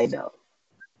 That's all I know.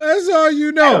 That's all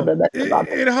you know.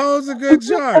 It holds a good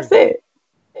charge. That's it.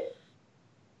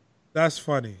 That's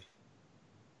funny.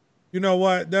 You know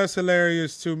what? That's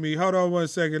hilarious to me. Hold on one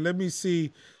second. Let me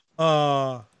see.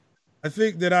 I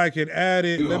think that I can add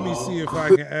it. Let me see if I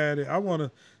can add it. I want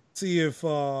to see if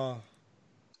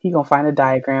he gonna find a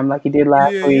diagram like he did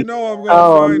last week. You know I'm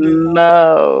gonna find it.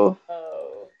 No.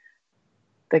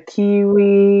 The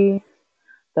kiwi,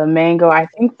 the mango. I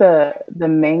think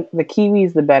the kiwi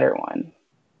is the better one.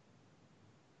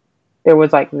 There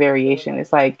was like variation.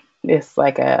 It's like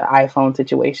a iPhone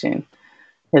situation.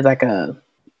 It's like a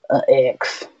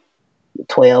X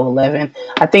 12, 11.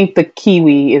 I think the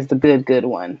kiwi is the good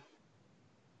one,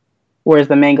 whereas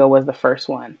the mango was the first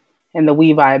one. And the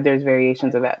We Vibe, there's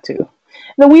variations of that too.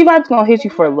 The We Vibe's gonna hit you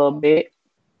for a little bit.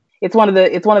 It's one of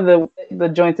the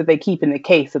joints that they keep in the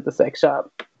case at the sex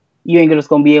shop. You ain't just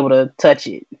gonna be able to touch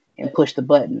it and push the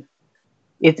button.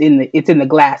 It's in the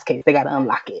glass case. They gotta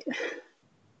unlock it.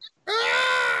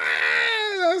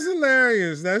 That's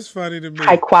hilarious. That's funny to me.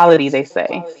 High quality, they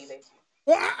say.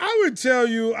 Well, I would tell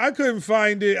you, I couldn't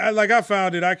find it. I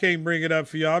found it. I can't bring it up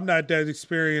for y'all. I'm not that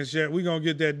experienced yet. We're going to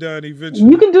get that done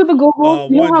eventually. You can do the Google.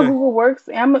 You know how Google works?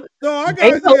 No, I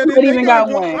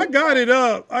got it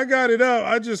up.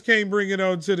 I just can't bring it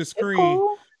onto the screen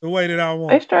the way that I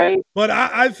want. It's straight. But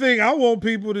I think I want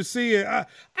people to see it. I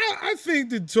think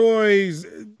the toys,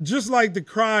 just like the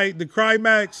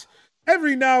Crimax,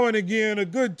 every now and again, a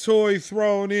good toy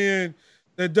thrown in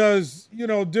that does,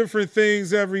 different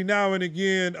things every now and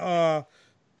again.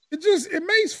 It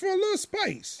makes for a little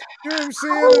spice. You know what I'm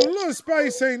saying? A little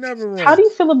spice ain't never wrong. How do you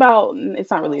feel about,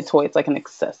 it's not really a toy, it's like an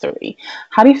accessory.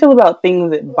 How do you feel about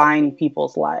things that bind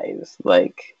people's lives?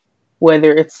 Like,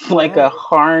 whether it's like a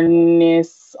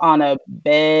harness on a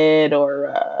bed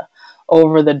or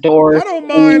over the door. I don't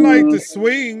mind like the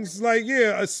swings. Like,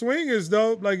 a swing is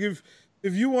dope. Like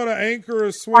if you want to anchor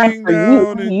a swing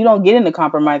down. You don't get in the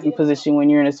compromising position when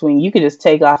you're in a swing. You could just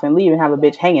take off and leave and have a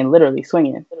bitch hanging, literally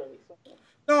swinging.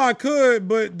 No, I could,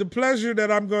 but the pleasure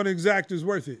that I'm going to exact is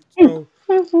worth it. So,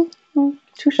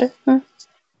 touche.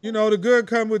 The good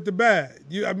come with the bad.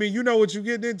 You know what you're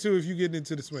getting into if you're getting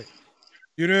into the swing.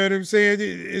 You know what I'm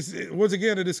saying? Once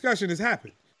again, a discussion has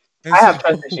happened. And I have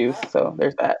trust issues, so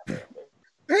there's that.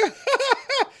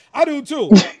 I do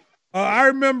too. I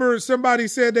remember somebody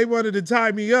said they wanted to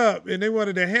tie me up and they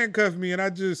wanted to handcuff me, and I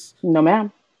just no,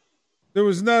 ma'am. There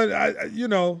was none.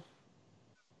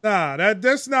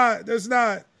 That's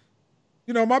not.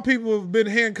 my people have been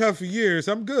handcuffed for years.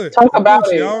 I'm good. Talk I'm about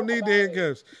Gucci. I it. don't need the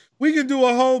handcuffs. We can do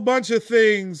a whole bunch of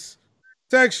things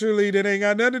sexually that ain't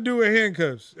got nothing to do with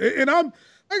handcuffs. And I'm,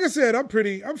 like I said, I'm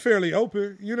fairly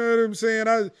open. You know what I'm saying?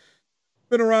 I've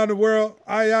been around the world.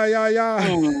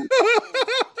 Mm.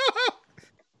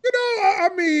 I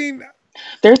mean,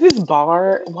 There's this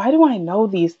bar. Why do I know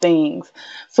these things?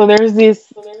 So there's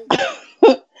this.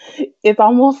 It's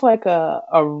almost like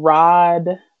a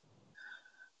rod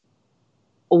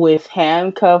with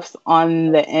handcuffs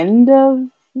on the end of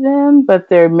them, but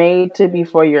they're made to be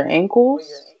for your ankles.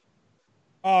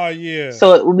 oh yeah,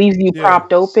 So it leaves you yeah,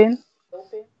 propped open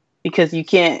because you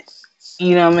can't,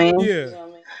 you know what I mean? yeah.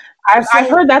 I've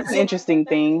heard So, that's an interesting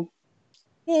thing.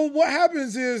 well, what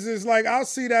happens is like I'll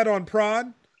see that on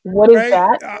Prawn, What is right?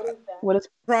 that? What is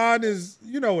Prawn is,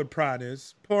 you know what Prawn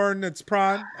is? Porn that's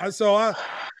Prawn.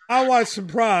 I watch some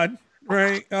Prawn,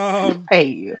 right?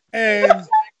 hey? And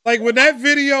like when that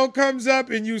video comes up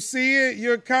and you see it,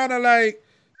 you're kind of like,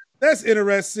 that's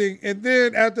interesting. And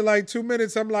then after like 2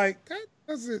 minutes, I'm like, that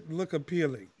doesn't look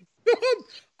appealing.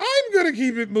 I'm gonna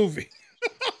keep it moving.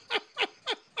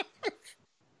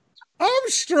 I'm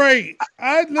straight.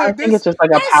 I I look think it's this just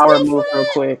like a my power stuff move, real real.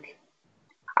 quick.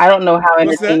 I don't know how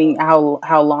What's that? entertaining,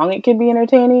 how long it can be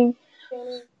entertaining,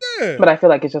 Yeah. but I feel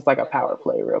like it's just like a power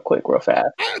play, real quick, real fast.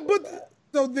 But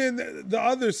so then the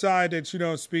other side that you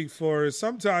don't speak for is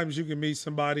sometimes you can meet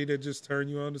somebody that just turn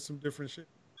you on to some different shit.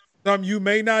 Something you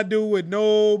may not do with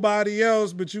nobody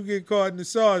else, but you get caught in the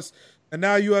sauce, and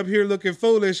now you up here looking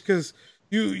foolish because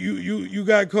you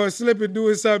got caught slipping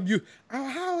doing something.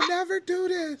 I'll never do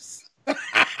this.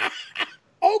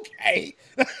 Okay.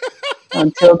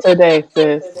 Until today,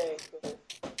 sis.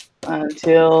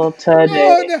 Until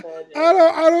today. No,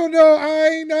 no, I don't know. I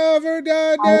ain't never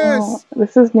done I know.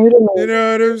 this. This is new to You me.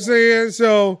 know what I'm saying?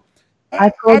 So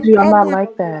I told you I'm I'm not with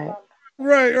like that.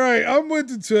 right. I'm with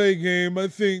the Tay game. I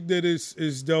think that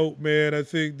it's dope, man. I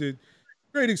think that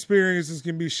great experiences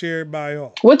can be shared by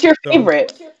all. What's your So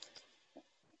favorite?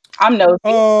 I'm nosy.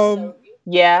 um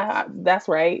Yeah, that's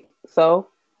right. So,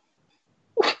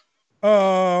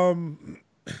 um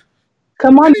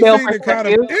come on, male anything that kind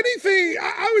of perspective. anything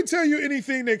I would tell you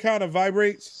anything that kind of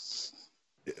vibrates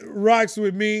rocks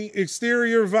with me.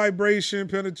 Exterior vibration,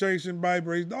 penetration,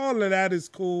 vibration, all of that is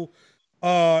cool.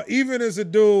 Even as a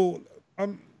dude,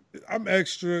 I'm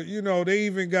extra. You know, they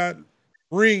even got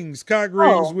rings, cock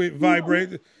rings Oh, with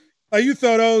vibrate. Like you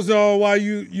throw those on while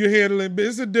you handling, but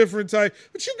it's a different type.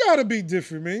 But you gotta be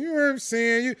different, man. You know what I'm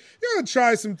saying? You gotta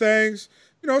try some things.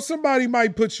 You know, somebody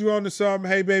might put you on to something.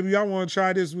 Hey, baby, I want to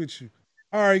try this with you.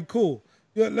 All right, cool.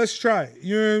 Yeah, let's try it.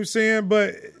 You know what I'm saying?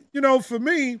 But for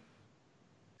me,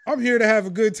 I'm here to have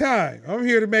a good time. I'm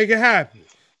here to make it happen.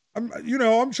 I'm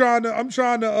trying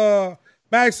to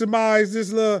maximize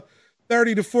this little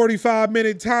 30 to 45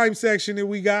 minute time section that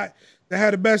we got to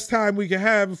have the best time we can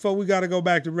have before we got to go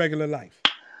back to regular life.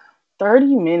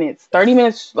 30 minutes. 30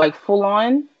 minutes, like full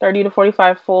on? 30 to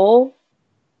 45 full?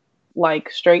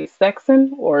 Like straight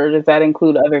sexing? Or does that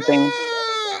include other things?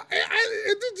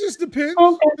 It just depends.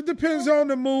 Okay. It depends on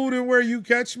the mood and where you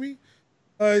catch me.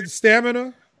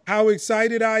 Stamina, how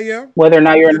excited I am. Whether or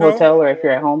not you're in You a know, hotel or if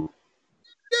you're at home.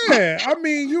 yeah. I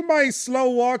mean, you might slow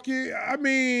walk it. I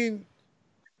mean,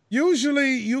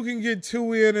 usually you can get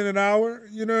two in an hour.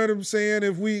 You know what I'm saying?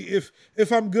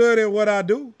 If I'm good at what I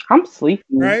do, I'm sleeping.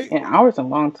 right? An hour's a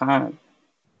long time.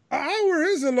 An hour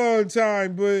is a long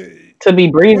time, but To be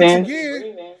once breathing.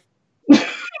 again,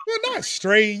 well, not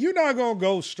straight. You're not gonna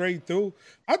go straight through.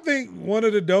 I think one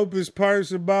of the dopest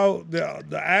parts about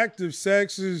the act of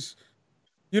sex is,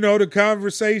 the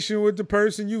conversation with the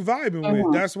person you vibing with.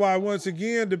 Mhm. That's why, once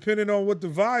again, depending on what the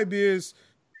vibe is,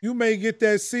 you may get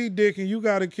that C dick and you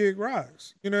got to kick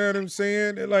rocks. You know what I'm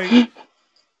saying?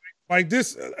 Like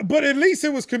this, but at least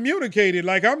it was communicated.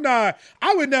 Like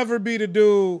I would never be the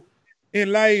dude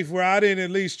in life where I didn't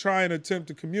at least try and attempt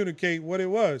to communicate what it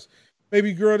was.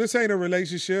 Baby girl, this ain't a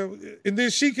relationship, and then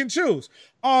she can choose.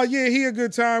 Oh yeah, he a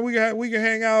good time. We can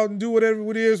hang out and do whatever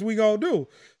it is we gonna do,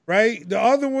 right? The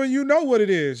other one, you know what it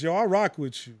is, yo. I rock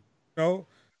with you. You know,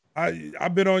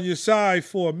 I've been on your side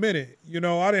for a minute. I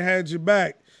done had your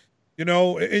back. And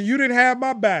you didn't have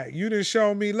my back. You didn't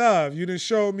show me love. You didn't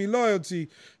show me loyalty.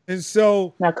 And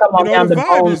so, Now come on down the the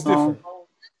vibe bone is zone. different.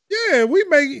 Yeah,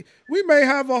 we may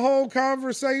have a whole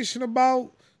conversation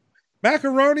about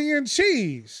macaroni and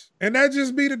cheese. And that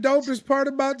just be the dopest part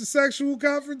about the sexual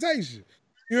confrontation.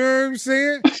 You know what I'm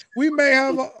saying? We may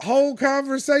have a whole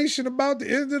conversation about the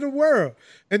end of the world.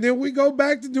 And then we go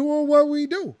back to doing what we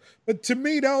do. But to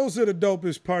me, those are the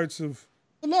dopest parts of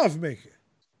the lovemaking.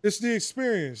 It's the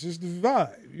experience. It's the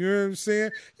vibe. You know what I'm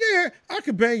saying? Yeah, I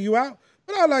could bang you out,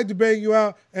 but I like to bang you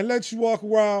out and let you walk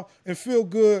around and feel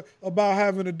good about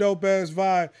having a dope ass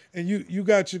vibe, and you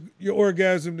got your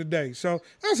orgasm today. So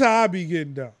that's how I be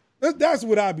getting down. That's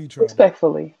what I be trying.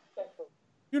 Respectfully.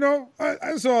 You know,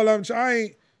 that's all I'm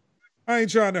trying. I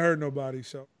ain't trying to hurt nobody.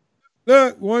 So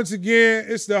look, once again,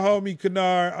 it's the homie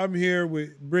Kynard. I'm here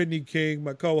with Brittany King,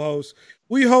 my co-host.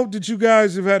 We hope that you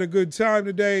guys have had a good time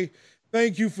today.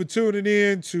 Thank you for tuning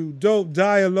in to Dope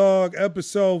Dialogue,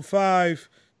 episode 5.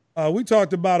 We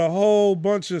talked about a whole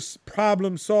bunch of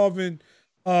problem solving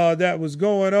that was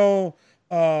going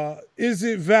on. Is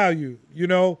it value? You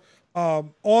know,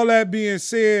 all that being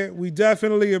said, we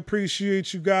definitely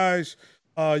appreciate you guys.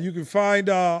 You can find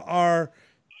our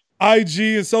IG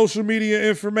and social media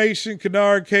information,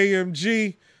 Kynard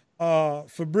KMG.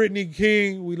 For Brittany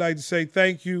King, we'd like to say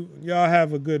thank you. Y'all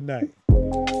have a good night.